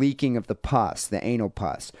leaking of the pus, the anal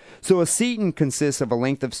pus. So a seton consists of a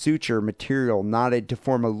length of suture material knotted to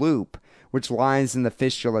form a loop, which lies in the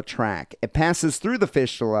fistula tract. It passes through the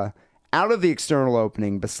fistula, out of the external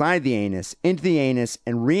opening beside the anus, into the anus,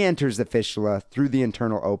 and re-enters the fistula through the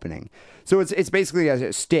internal opening. So it's basically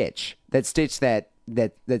a stitch that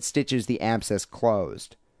stitches the abscess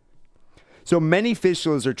closed. So many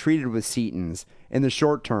fistulas are treated with setons in the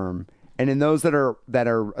short term, and in those that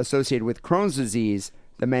are associated with Crohn's disease,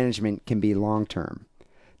 the management can be long term.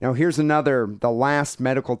 Now, here's the last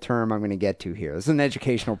medical term I'm going to get to here. This is an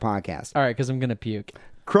educational podcast. All right, because I'm going to puke.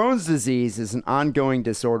 Crohn's disease is an ongoing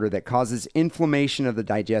disorder that causes inflammation of the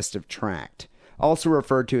digestive tract, also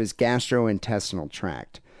referred to as gastrointestinal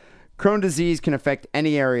tract. Crohn's disease can affect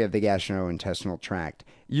any area of the gastrointestinal tract.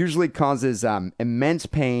 Usually causes immense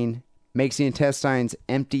pain, makes the intestines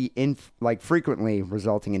empty frequently,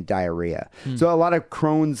 resulting in diarrhea. So a lot of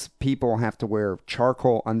Crohn's people have to wear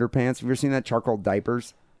charcoal underpants. Have you ever seen that? Charcoal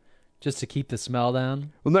diapers? Just to keep the smell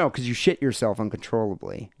down? Well, no, because you shit yourself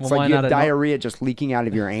uncontrollably. It's Well, like why you not have a diarrhea just leaking out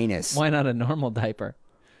of your anus. Why not a normal diaper?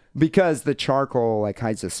 Because the charcoal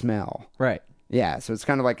hides the smell. Right. Yeah, so it's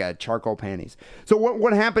kind of like a charcoal panties. So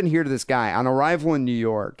what happened here to this guy? On arrival in New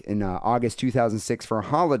York in August 2006 for a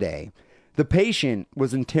holiday, the patient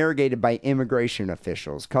was interrogated by immigration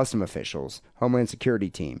officials, custom officials, Homeland Security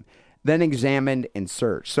team, then examined and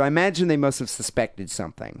searched. So I imagine they must have suspected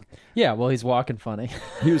something. Yeah, well, he's walking funny.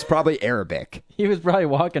 He was probably Arabic. He was probably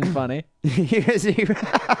walking funny.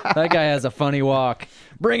 That guy has a funny walk.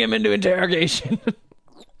 Bring him into interrogation.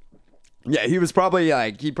 Yeah, he was probably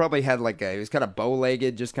he was kind of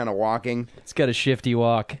bow-legged, just kind of walking. He's got a shifty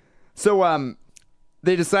walk. So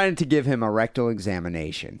they decided to give him a rectal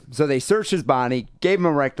examination. So they searched his body, gave him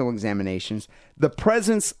a rectal examination. The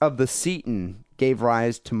presence of the seton gave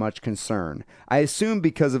rise to much concern. I assume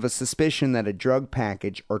because of a suspicion that a drug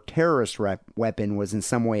package or terrorist weapon was in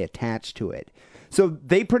some way attached to it. So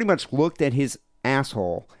they pretty much looked at his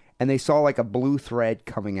asshole and they saw like a blue thread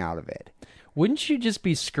coming out of it. Wouldn't you just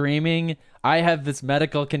be screaming, I have this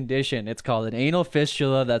medical condition. It's called an anal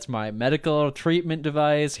fistula. That's my medical treatment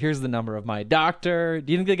device. Here's the number of my doctor.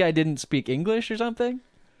 Do you think the guy didn't speak English or something?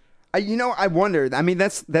 I wonder. I mean,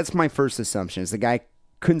 that's my first assumption is the guy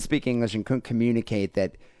couldn't speak English and couldn't communicate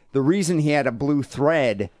that the reason he had a blue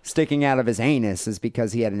thread sticking out of his anus is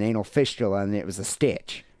because he had an anal fistula and it was a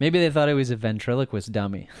stitch. Maybe they thought it was a ventriloquist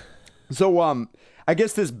dummy. So, I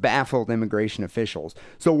guess this baffled immigration officials.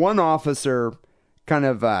 So one officer kind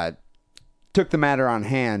of took the matter on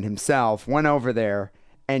hand himself, went over there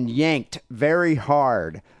and yanked very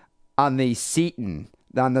hard on the seton,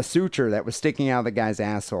 on the suture that was sticking out of the guy's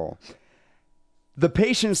asshole. The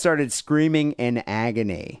patient started screaming in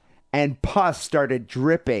agony, and pus started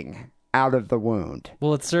dripping out of the wound.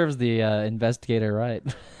 Well, it serves the investigator right.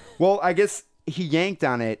 Well, I guess he yanked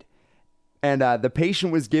on it, and the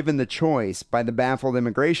patient was given the choice by the baffled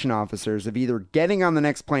immigration officers of either getting on the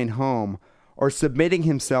next plane home or submitting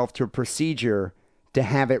himself to a procedure to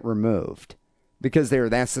have it removed because they were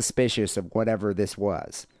that suspicious of whatever this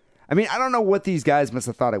was. I mean, I don't know what these guys must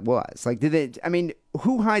have thought it was. Like,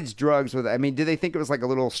 who hides drugs with, did they think it was like a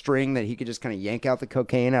little string that he could just kind of yank out the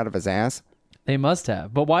cocaine out of his ass? They must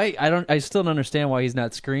have. But why? I still don't understand why he's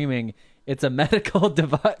not screaming. It's a medical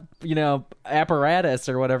device, apparatus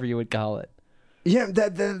or whatever you would call it. Yeah,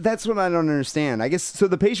 that's what I don't understand. I guess, so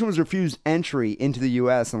the patient was refused entry into the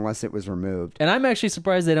U.S. unless it was removed. And I'm actually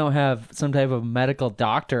surprised they don't have some type of medical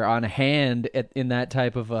doctor on hand in that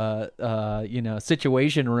type of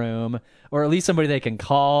situation room, or at least somebody they can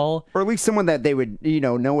call. Or at least someone that they would,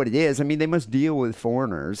 know what it is. I mean, they must deal with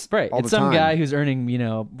foreigners right. all It's the some time. guy who's earning,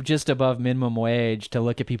 just above minimum wage to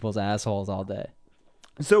look at people's assholes all day.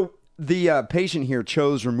 So the patient here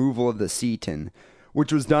chose removal of the seton,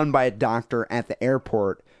 which was done by a doctor at the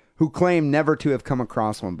airport who claimed never to have come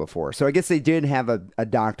across one before. So I guess they did have a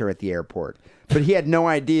doctor at the airport, but he had no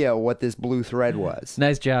idea what this blue thread was.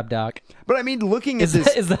 Nice job, Doc. But I mean, looking at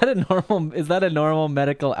Is that a normal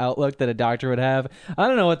medical outlook that a doctor would have? I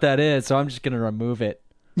don't know what that is, so I'm just going to remove it.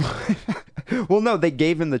 Well, no, they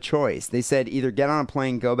gave him the choice. They said either get on a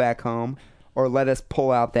plane, go back home, or let us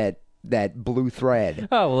pull out that that blue thread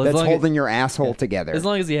Oh, well, that's holding your asshole together. As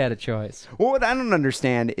long as he had a choice. Well, what I don't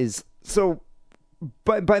understand is, so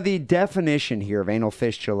by the definition here of anal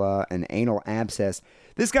fistula and anal abscess,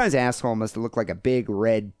 this guy's asshole must have looked like a big,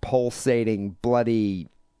 red, pulsating, bloody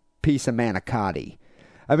piece of manicotti.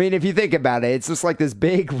 I mean, if you think about it, it's just like this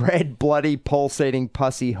big, red, bloody, pulsating,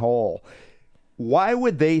 pussy hole. Why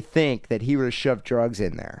would they think that he would have shoved drugs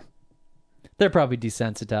in there? They're probably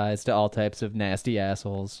desensitized to all types of nasty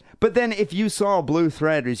assholes. But then if you saw a blue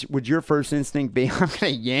thread, would your first instinct be, I'm going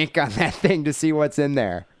to yank on that thing to see what's in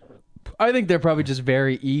there? I think they're probably just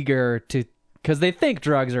very eager to, because they think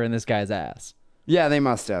drugs are in this guy's ass. Yeah, they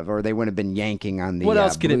must have, or they would have been yanking on the What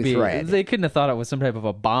else could blue it be? thread. They couldn't have thought it was some type of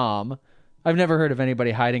a bomb. I've never heard of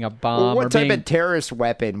anybody hiding a bomb. Well, what or type being... of terrorist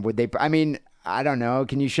weapon would they... I mean, I don't know.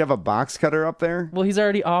 Can you shove a box cutter up there? Well, he's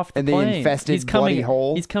already off the and plane. The infested he's coming, bloody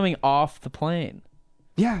hole? He's coming off the plane.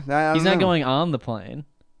 Yeah, he's not going on the plane.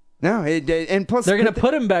 No, and plus... They're going to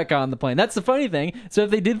put him back on the plane. That's the funny thing. So if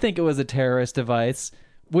they did think it was a terrorist device,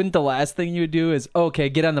 wouldn't the last thing you would do is, okay,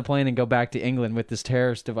 get on the plane and go back to England with this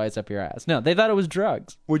terrorist device up your ass? No, they thought it was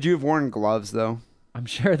drugs. Would you have worn gloves, though? I'm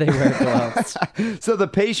sure they wear gloves. So the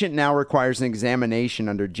patient now requires an examination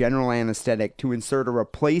under general anesthetic to insert a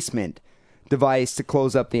replacement device to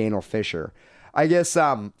close up the anal fissure. I guess,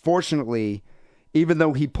 fortunately, even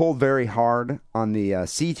though he pulled very hard on the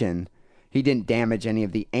seton, he didn't damage any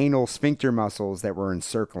of the anal sphincter muscles that were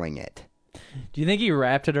encircling it. Do you think he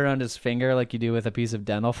wrapped it around his finger like you do with a piece of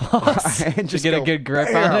dental floss and just to get a good grip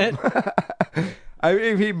on it? I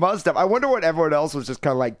mean, he must have. I wonder what everyone else was just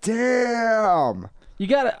kind of like, damn.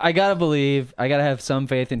 I gotta believe, I gotta have some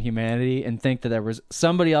faith in humanity and think that there was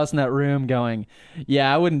somebody else in that room going,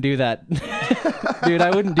 yeah, I wouldn't do that. Dude, I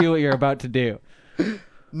wouldn't do what you're about to do.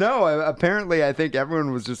 No, apparently I think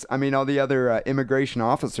everyone was just, I mean, all the other immigration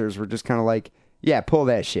officers were just kind of like, yeah, pull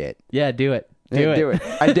that shit. Yeah, do it. Do it.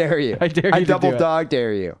 I dare you. I dare you. I double dog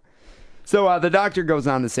dare you. So the doctor goes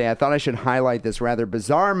on to say, I thought I should highlight this rather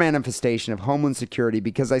bizarre manifestation of homeland security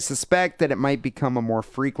because I suspect that it might become a more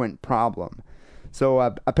frequent problem. So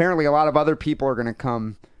apparently a lot of other people are going to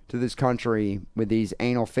come to this country with these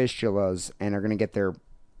anal fistulas and are going to get their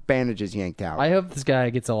bandages yanked out. I hope this guy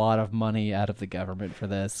gets a lot of money out of the government for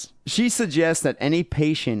this. She suggests that any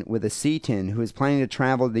patient with a seton who is planning to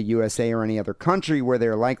travel to the USA or any other country where they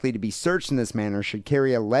are likely to be searched in this manner should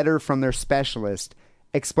carry a letter from their specialist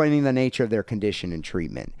explaining the nature of their condition and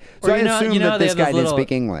treatment. So I assume that this guy didn't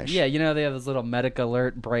speak English. Yeah, they have those little medic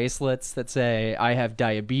alert bracelets that say, I have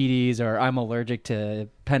diabetes, or I'm allergic to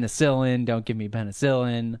penicillin, don't give me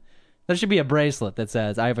penicillin. There should be a bracelet that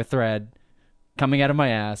says, I have a thread coming out of my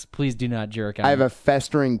ass, please do not jerk on I have me. a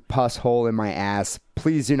festering pus hole in my ass,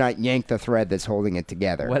 please do not yank the thread that's holding it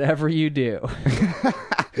together. Whatever you do.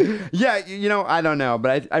 Yeah, I don't know,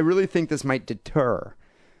 but I really think this might deter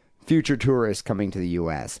future tourists coming to the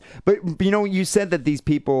U.S. But, you said that these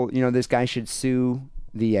people, this guy should sue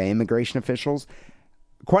the immigration officials.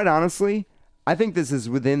 Quite honestly, I think this is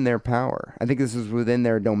within their power. I think this is within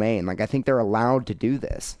their domain. Like, I think they're allowed to do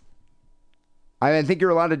this. I think you're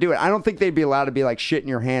allowed to do it. I don't think they'd be allowed to be like shit in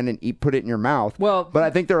your hand and put it in your mouth. Well, but I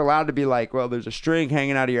think they're allowed to be like, well, there's a string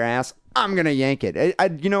hanging out of your ass. I'm gonna yank it.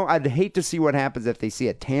 I'd hate to see what happens if they see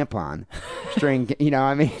a tampon string.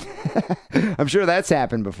 I mean, I'm sure that's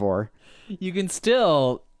happened before. You can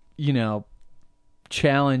still,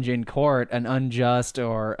 challenge in court an unjust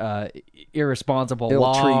or irresponsible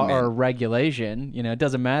law or regulation. It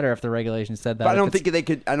doesn't matter if the regulation said that. But I don't think they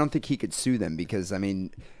could. I don't think he could sue them because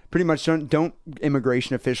pretty much don't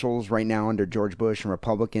immigration officials right now under George Bush and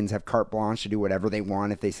Republicans have carte blanche to do whatever they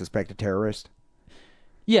want if they suspect a terrorist?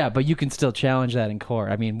 Yeah, but you can still challenge that in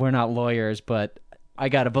court. I mean, we're not lawyers, but I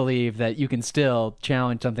got to believe that you can still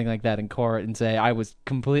challenge something like that in court and say, I was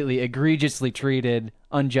completely egregiously treated,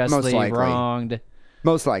 unjustly wronged.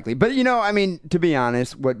 Most likely. But, to be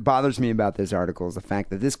honest, what bothers me about this article is the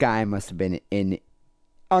fact that this guy must have been in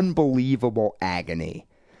unbelievable agony.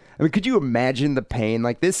 I mean, could you imagine the pain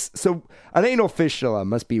like this? So an anal fistula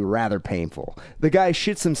must be rather painful. The guy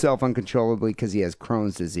shits himself uncontrollably because he has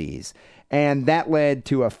Crohn's disease. And that led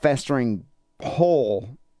to a festering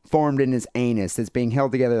hole formed in his anus that's being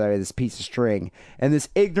held together by this piece of string. And this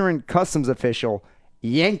ignorant customs official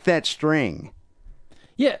yanked that string.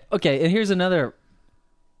 Yeah, okay, and here's another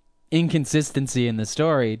inconsistency in the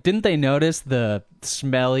story. Didn't they notice the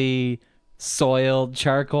smelly, soiled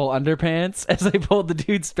charcoal underpants as they pulled the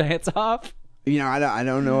dude's pants off? I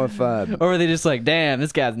don't know if... Or were they just like, damn,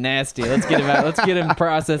 this guy's nasty. Let's get him out. Let's get him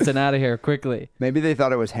processed and out of here quickly. Maybe they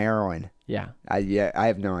thought it was heroin. Yeah. I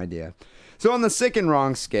have no idea. So on the sick and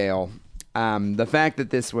wrong scale, the fact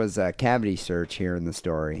that this was a cavity search here in the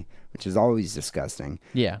story which is always disgusting.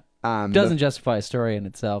 Yeah. Doesn't justify a story in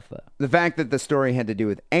itself, though. The fact that the story had to do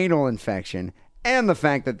with anal infection, and the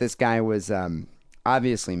fact that this guy was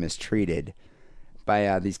obviously mistreated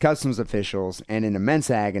by these customs officials and in immense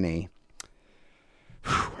agony.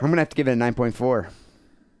 I'm going to have to give it a 9.4.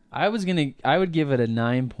 I would give it a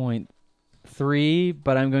 9.3,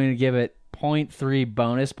 but I'm going to give it 0.3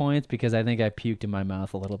 bonus points because I think I puked in my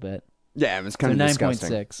mouth a little bit. Yeah, it was kind of disgusting.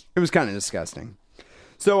 9.6. It was kind of disgusting.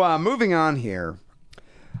 So moving on here,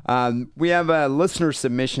 we have a listener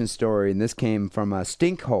submission story, and this came from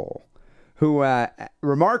Stinkhole, who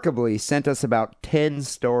remarkably sent us about 10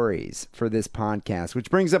 stories for this podcast, which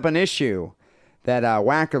brings up an issue that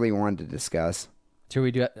Wackerly wanted to discuss.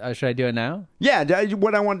 Should I do it now? Yeah,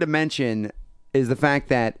 what I wanted to mention is the fact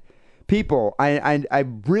that people, I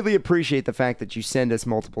really appreciate the fact that you send us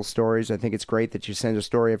multiple stories. I think it's great that you send a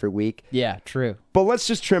story every week. Yeah, true. But let's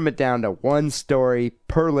just trim it down to one story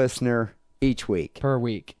per listener each week. Per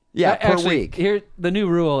week. Yeah, per actually, week. Here, the new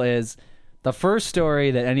rule is the first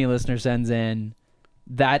story that any listener sends in,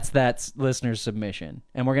 that's listener's submission.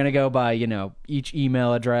 And we're going to go by, each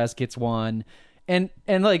email address gets one. And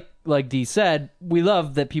like Dee said, we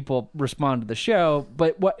love that people respond to the show,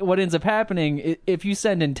 but what ends up happening, if you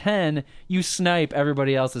send in 10, you snipe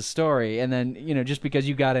everybody else's story, and then, just because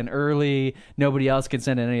you got in early, nobody else can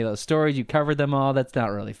send in any of those stories. You covered them all. That's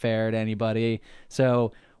not really fair to anybody.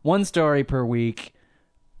 So one story per week.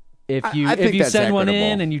 If you send one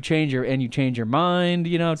in and you change your mind,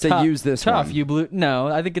 say tough, use this tough. one. You blew. No,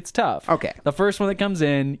 I think it's tough. Okay. The first one that comes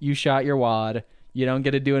in, you shot your wad. You don't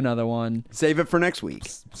get to do another one. Save it for next week.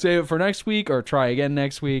 Save it for next week or try again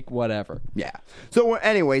next week, whatever. Yeah. So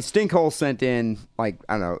anyway, Stinkhole sent in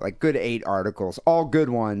good 8 articles, all good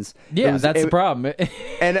ones. Yeah, that's the problem.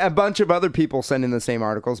 And a bunch of other people sent in the same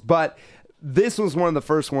articles, but this was one of the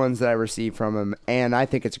first ones that I received from him, and I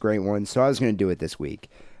think it's a great one, so I was going to do it this week.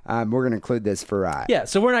 We're going to include this for... yeah,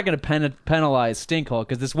 so we're not going to penalize Stinkhole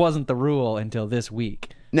because this wasn't the rule until this week.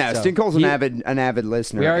 No, so Stinkhole's an avid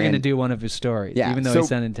listener. We are going to do one of his stories, even though he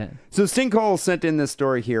sent in 10. So Stinkhole sent in this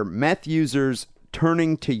story here, meth users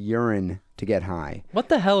turning to urine to get high. What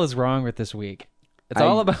the hell is wrong with this week? It's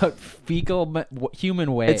all about fecal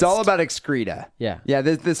human waste. It's all about excreta. Yeah. Yeah,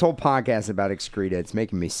 this whole podcast is about excreta. It's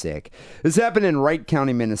making me sick. This happened in Wright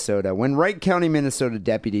County, Minnesota. When Wright County, Minnesota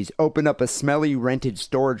deputies opened up a smelly rented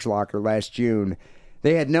storage locker last June,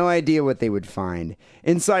 they had no idea what they would find.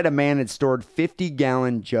 Inside, a man had stored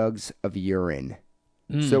 50-gallon jugs of urine.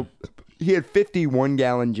 So he had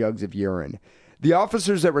 51-gallon jugs of urine. The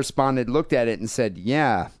officers that responded looked at it and said,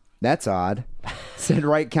 "Yeah, that's odd," said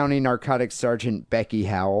Wright County Narcotics Sergeant Becky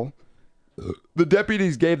Howell. The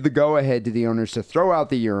deputies gave the go-ahead to the owners to throw out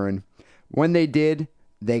the urine. When they did,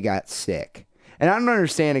 they got sick. And I don't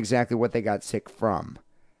understand exactly what they got sick from.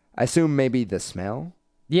 I assume maybe the smell?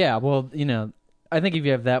 Yeah, well, I think if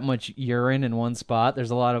you have that much urine in one spot,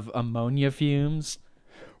 there's a lot of ammonia fumes.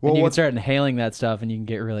 And you can start inhaling that stuff and you can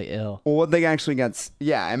get really ill. Well, what they actually got...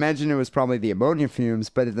 Yeah, I imagine it was probably the ammonia fumes,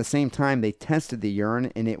 but at the same time, they tested the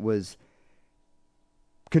urine and it was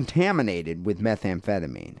contaminated with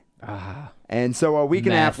methamphetamine. And so a week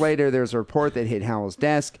and a half later, there's a report that hit Howell's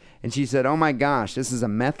desk, and she said, "Oh my gosh, this is a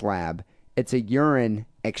meth lab. It's a urine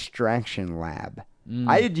extraction lab."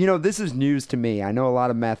 This is news to me. I know a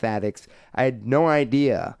lot of meth addicts. I had no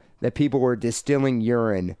idea that people were distilling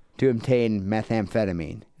urine to obtain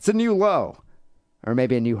methamphetamine. It's a new low. Or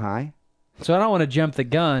maybe a new high. So I don't want to jump the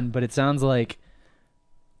gun, but it sounds like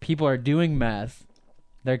people are doing meth.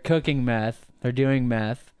 They're cooking meth. They're doing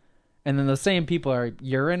meth. And then the same people are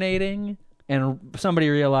urinating. And somebody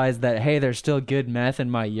realized that, hey, there's still good meth in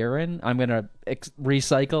my urine. I'm going to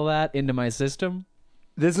recycle that into my system.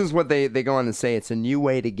 This is what they go on to say. It's a new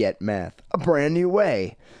way to get meth. A brand new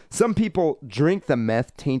way. Some people drink the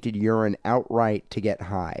meth-tainted urine outright to get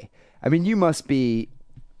high. I mean, you must be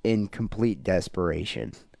in complete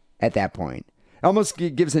desperation at that point. It almost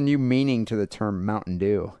gives a new meaning to the term Mountain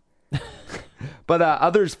Dew. But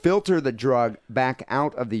others filter the drug back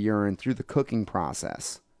out of the urine through the cooking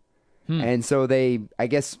process. And so they, I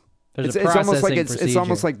guess... It's almost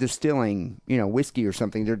like distilling, whiskey or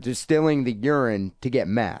something. They're distilling the urine to get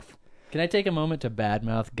meth. Can I take a moment to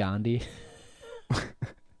badmouth Gandhi?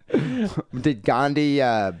 Did Gandhi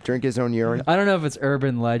drink his own urine? I don't know if it's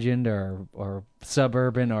urban legend or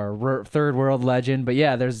suburban or third world legend, but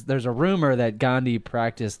yeah, there's a rumor that Gandhi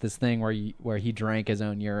practiced this thing where he drank his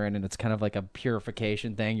own urine, and it's kind of like a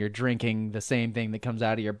purification thing. You're drinking the same thing that comes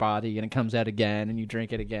out of your body, and it comes out again, and you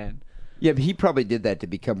drink it again. Yeah, but he probably did that to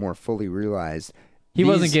become more fully realized. He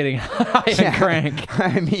wasn't getting high and crank.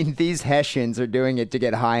 I mean, these Hessians are doing it to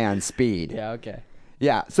get high on speed. Yeah, okay.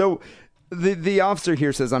 Yeah. So the officer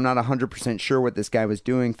here says, I'm not 100% sure what this guy was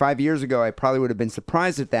doing. 5 years ago, I probably would have been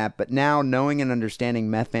surprised at that. But now, knowing and understanding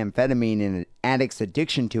methamphetamine and an addict's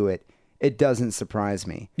addiction to it, it doesn't surprise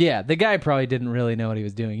me. Yeah, the guy probably didn't really know what he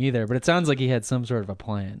was doing either, but it sounds like he had some sort of a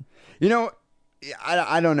plan. You know,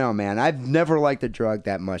 I don't know, man. I've never liked the drug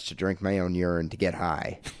that much to drink my own urine to get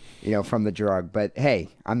high, from the drug. But hey,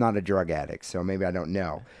 I'm not a drug addict, so maybe I don't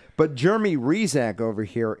know. But Jeremy Rezak over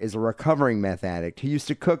here is a recovering meth addict who used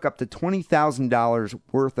to cook up to $20,000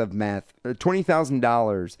 worth of meth,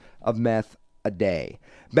 $20,000 of meth a day.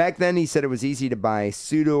 Back then, he said it was easy to buy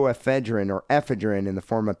pseudoephedrine or ephedrine in the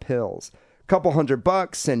form of pills. Couple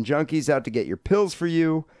 $100, send junkies out to get your pills for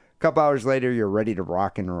you. Couple hours later, you're ready to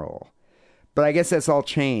rock and roll. But I guess that's all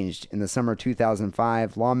changed. In the summer of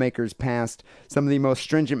 2005, lawmakers passed some of the most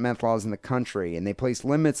stringent meth laws in the country, and they placed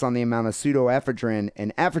limits on the amount of pseudoephedrine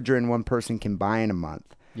and ephedrine one person can buy in a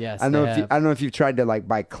month. Yes, I don't know if you've tried to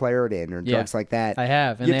buy Claritin or drugs like that. I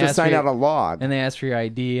have. And you have to sign out a log. And they ask for your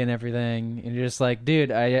ID and everything. And you're just like,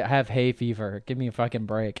 dude, I have hay fever. Give me a fucking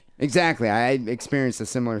break. Exactly. I experienced a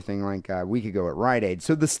similar thing like a week ago at Rite Aid.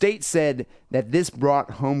 So the state said that this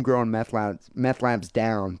brought homegrown meth labs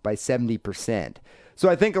down by 70%. So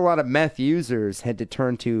I think a lot of meth users had to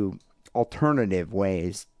turn to alternative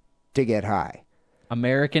ways to get high.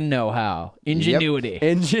 American know-how. Ingenuity. Yep.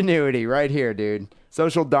 Ingenuity right here, dude.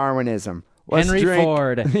 Social Darwinism. Henry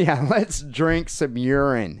Ford. Yeah, let's drink some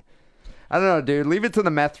urine. I don't know, dude. Leave it to the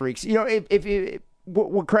meth freaks.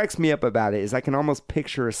 What cracks me up about it is I can almost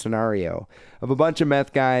picture a scenario of a bunch of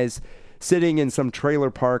meth guys sitting in some trailer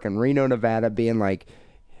park in Reno, Nevada, being like,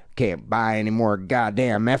 can't buy any more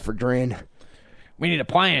goddamn ephedrine. We need a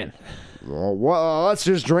plan. Well, let's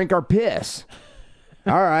just drink our piss.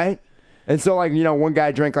 All right. And so, one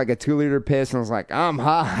guy drank like a 2-liter piss and was like, I'm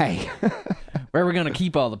high. Where are we going to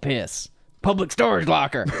keep all the piss? Public storage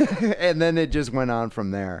locker. And then it just went on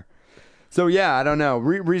from there. So, yeah, I don't know.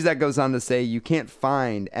 Rezak goes on to say you can't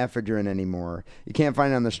find ephedrine anymore. You can't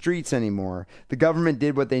find it on the streets anymore. The government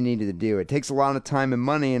did what they needed to do. It takes a lot of time and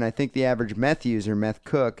money, and I think the average meth user, meth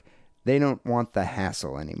cook, they don't want the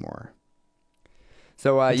hassle anymore.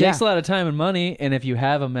 So, it takes a lot of time and money, and if you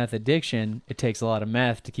have a meth addiction, it takes a lot of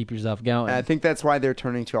meth to keep yourself going. And I think that's why they're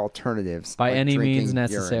turning to alternatives. By any means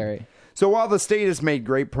necessary. Urine. So while the state has made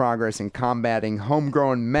great progress in combating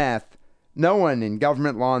homegrown meth, no one in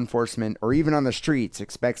government, law enforcement, or even on the streets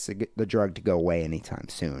expects the drug to go away anytime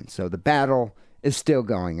soon. So the battle is still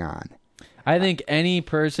going on. I think any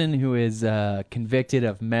person who is convicted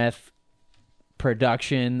of meth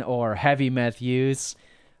production or heavy meth use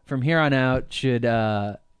from here on out should be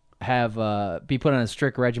put on a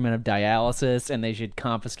strict regimen of dialysis, and they should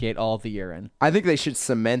confiscate all the urine. I think they should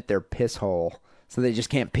cement their piss hole so they just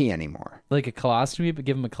can't pee anymore. Like a colostomy, but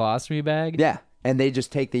give them a colostomy bag? Yeah, and they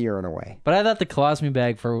just take the urine away. But I thought the colostomy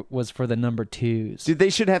bag was for the number 2s. Dude, they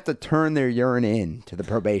should have to turn their urine in to the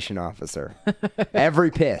probation officer.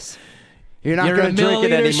 Every piss. You're not going to drink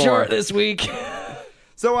it anymore. Short this week.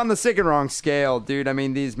 So on the sick and wrong scale, dude, I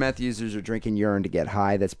mean, these meth users are drinking urine to get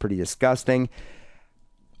high. That's pretty disgusting.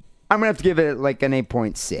 I'm going to have to give it like an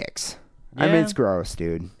 8.6. Yeah. I mean, it's gross,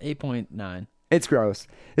 dude. 8.9. It's gross.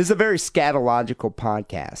 This is a very scatological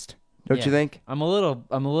podcast. Don't you think? I'm a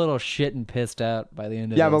little shit and pissed out by the end of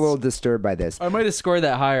this. Yeah, I'm a little disturbed by this. I might have scored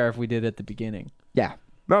that higher if we did it at the beginning. Yeah.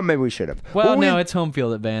 Well, maybe we should have. Well, no, it's home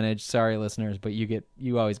field advantage. Sorry, listeners, but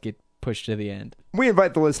you always get pushed to the end. We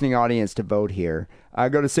invite the listening audience to vote here.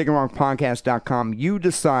 Go to sickandwrongpodcast.com. You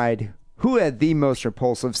decide who had the most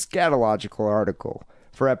repulsive scatological article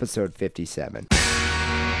for episode 57.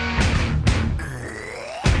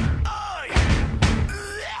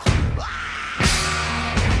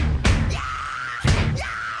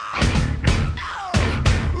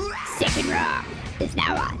 Sick and Wrong is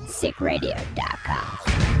now on sickradio.com.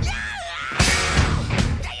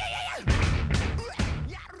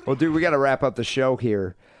 Well, dude, we got to wrap up the show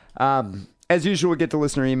here. As usual, we get to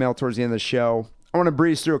listener email towards the end of the show. I want to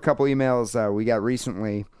breeze through a couple emails we got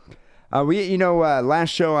recently. Last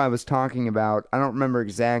show I was talking about, I don't remember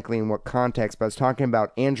exactly in what context, but I was talking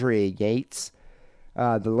about Andrea Yates,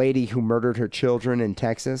 the lady who murdered her children in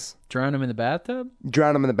Texas. Drowned them in the bathtub?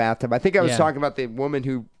 Drowned them in the bathtub. I think I was talking about the woman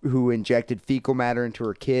who injected fecal matter into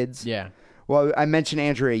her kids. Yeah. Well, I mentioned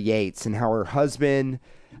Andrea Yates and how her husband...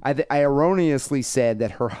 I erroneously said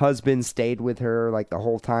that her husband stayed with her like the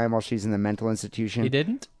whole time while she's in the mental institution. He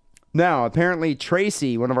didn't? No, apparently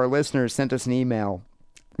Tracy, one of our listeners, sent us an email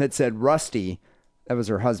that said Rusty, that was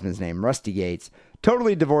her husband's name, Rusty Gates,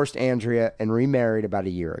 totally divorced Andrea and remarried about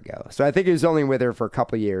a year ago. So I think he was only with her for a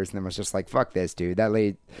couple of years and then was just like, fuck this, dude.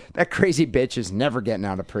 That crazy bitch is never getting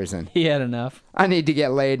out of prison. He had enough. I need to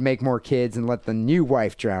get laid, make more kids, and let the new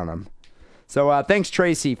wife drown him. So thanks,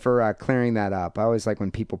 Tracy, for clearing that up. I always like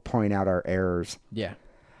when people point out our errors. Yeah.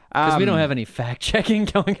 Because we don't have any fact-checking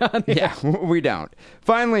going on here. Yeah, we don't.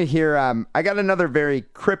 Finally here, I got another very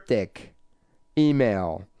cryptic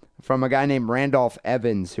email from a guy named Randolph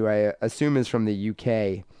Evans, who I assume is from the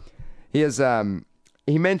UK. He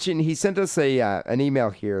sent us an email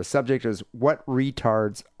here. Subject is, what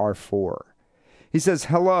retards are for. He says,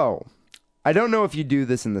 hello. I don't know if you do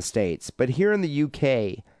this in the States, but here in the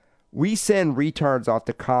UK, we send retards off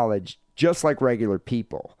to college just like regular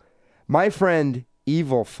people. My friend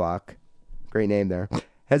Evil Fuck, great name there,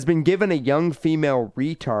 has been given a young female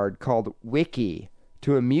retard called Wiki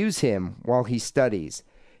to amuse him while he studies.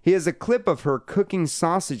 He has a clip of her cooking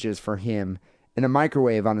sausages for him in a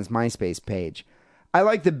microwave on his MySpace page. I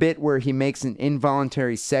like the bit where he makes an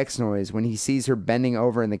involuntary sex noise when he sees her bending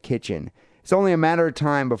over in the kitchen. It's only a matter of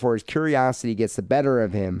time before his curiosity gets the better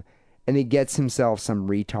of him and he gets himself some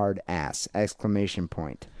retard ass! ! This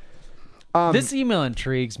email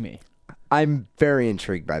intrigues me. I'm very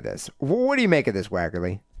intrigued by this. What do you make of this,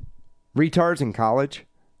 Wackerly? Retards in college?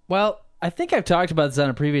 Well, I think I've talked about this on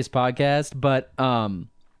a previous podcast, but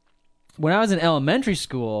when I was in elementary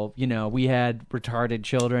school, we had retarded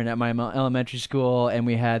children at my elementary school, and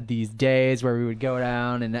we had these days where we would go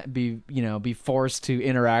down and be forced to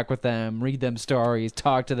interact with them, read them stories,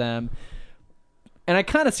 talk to them. And I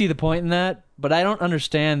kind of see the point in that, but I don't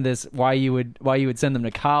understand this, why you would send them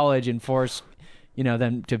to college and force,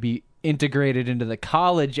 them to be integrated into the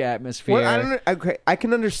college atmosphere. Well, I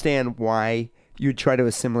can understand why you'd try to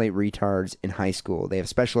assimilate retards in high school. They have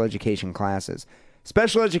special education classes.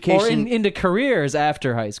 Special education... Or into careers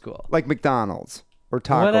after high school. Like McDonald's or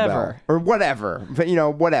Taco Bell. Or whatever.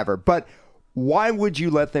 Whatever. But why would you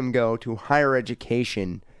let them go to higher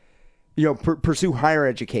education, pursue higher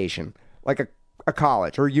education, like a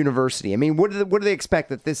college or a university? I mean, what do they expect,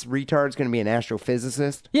 that this retard's going to be an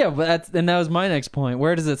astrophysicist? Yeah, but that was my next point.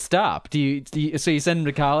 Where does it stop? So you send them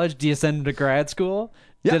to college? Do you send them to grad school?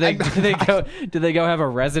 Yeah, do they go have a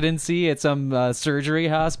residency at some surgery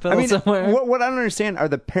hospital somewhere? What I don't understand, are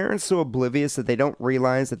the parents so oblivious that they don't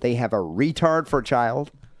realize that they have a retard for a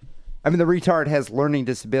child? I mean, the retard has learning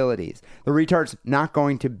disabilities. The retard's not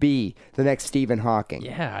going to be the next Stephen Hawking.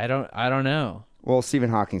 Yeah, I don't know. Well, Stephen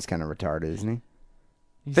Hawking's kind of retarded, isn't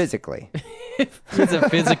he? Physically. He's a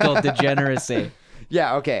physical degeneracy.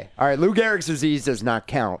 Yeah, okay. All right, Lou Gehrig's disease does not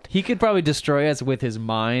count. He could probably destroy us with his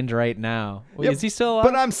mind right now. Yep. Is he still alive?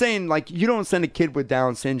 But I'm saying, you don't send a kid with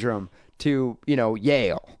Down syndrome to,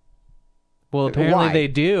 Yale. Well, apparently Why? they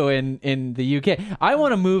do in the UK. I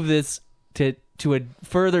want to move this to a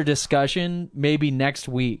further discussion maybe next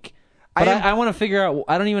week. But I want to figure out,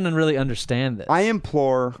 I don't even really understand this. I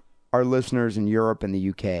implore our listeners in Europe and the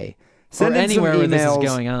UK, or anywhere where this is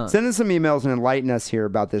going on, send in some emails and enlighten us here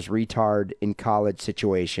about this retard in college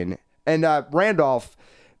situation. And Randolph,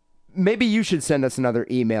 maybe you should send us another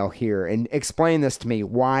email here and explain this to me,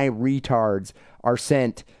 why retards are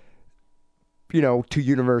sent, to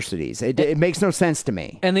universities. It makes no sense to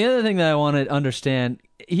me. And the other thing that I want to understand,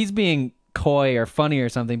 he's being coy or funny or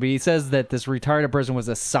something, but he says that this retarded person was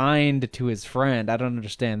assigned to his friend. I don't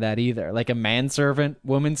understand that either. Like a manservant,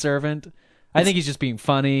 woman servant. I think he's just being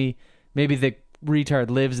funny. Maybe the retard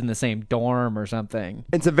lives in the same dorm or something.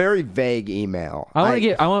 It's a very vague email.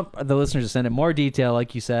 I want the listeners to send in more detail,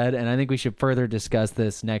 like you said, and I think we should further discuss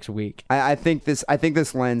this next week. I think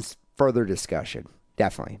this lends further discussion.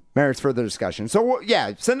 Definitely merits further discussion. So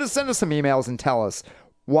yeah, send us some emails and tell us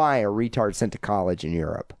why a retard sent to college in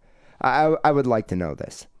Europe. I would like to know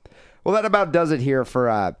this. Well, that about does it here for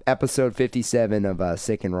episode 57 of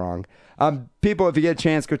Sick and Wrong. People, if you get a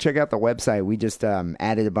chance, go check out the website. We just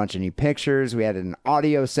added a bunch of new pictures. We added an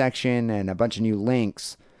audio section and a bunch of new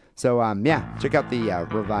links. So, check out the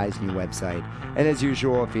revised new website. And as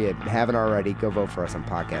usual, if you haven't already, go vote for us on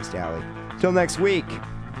Podcast Alley. Till next week,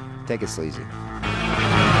 take it sleazy.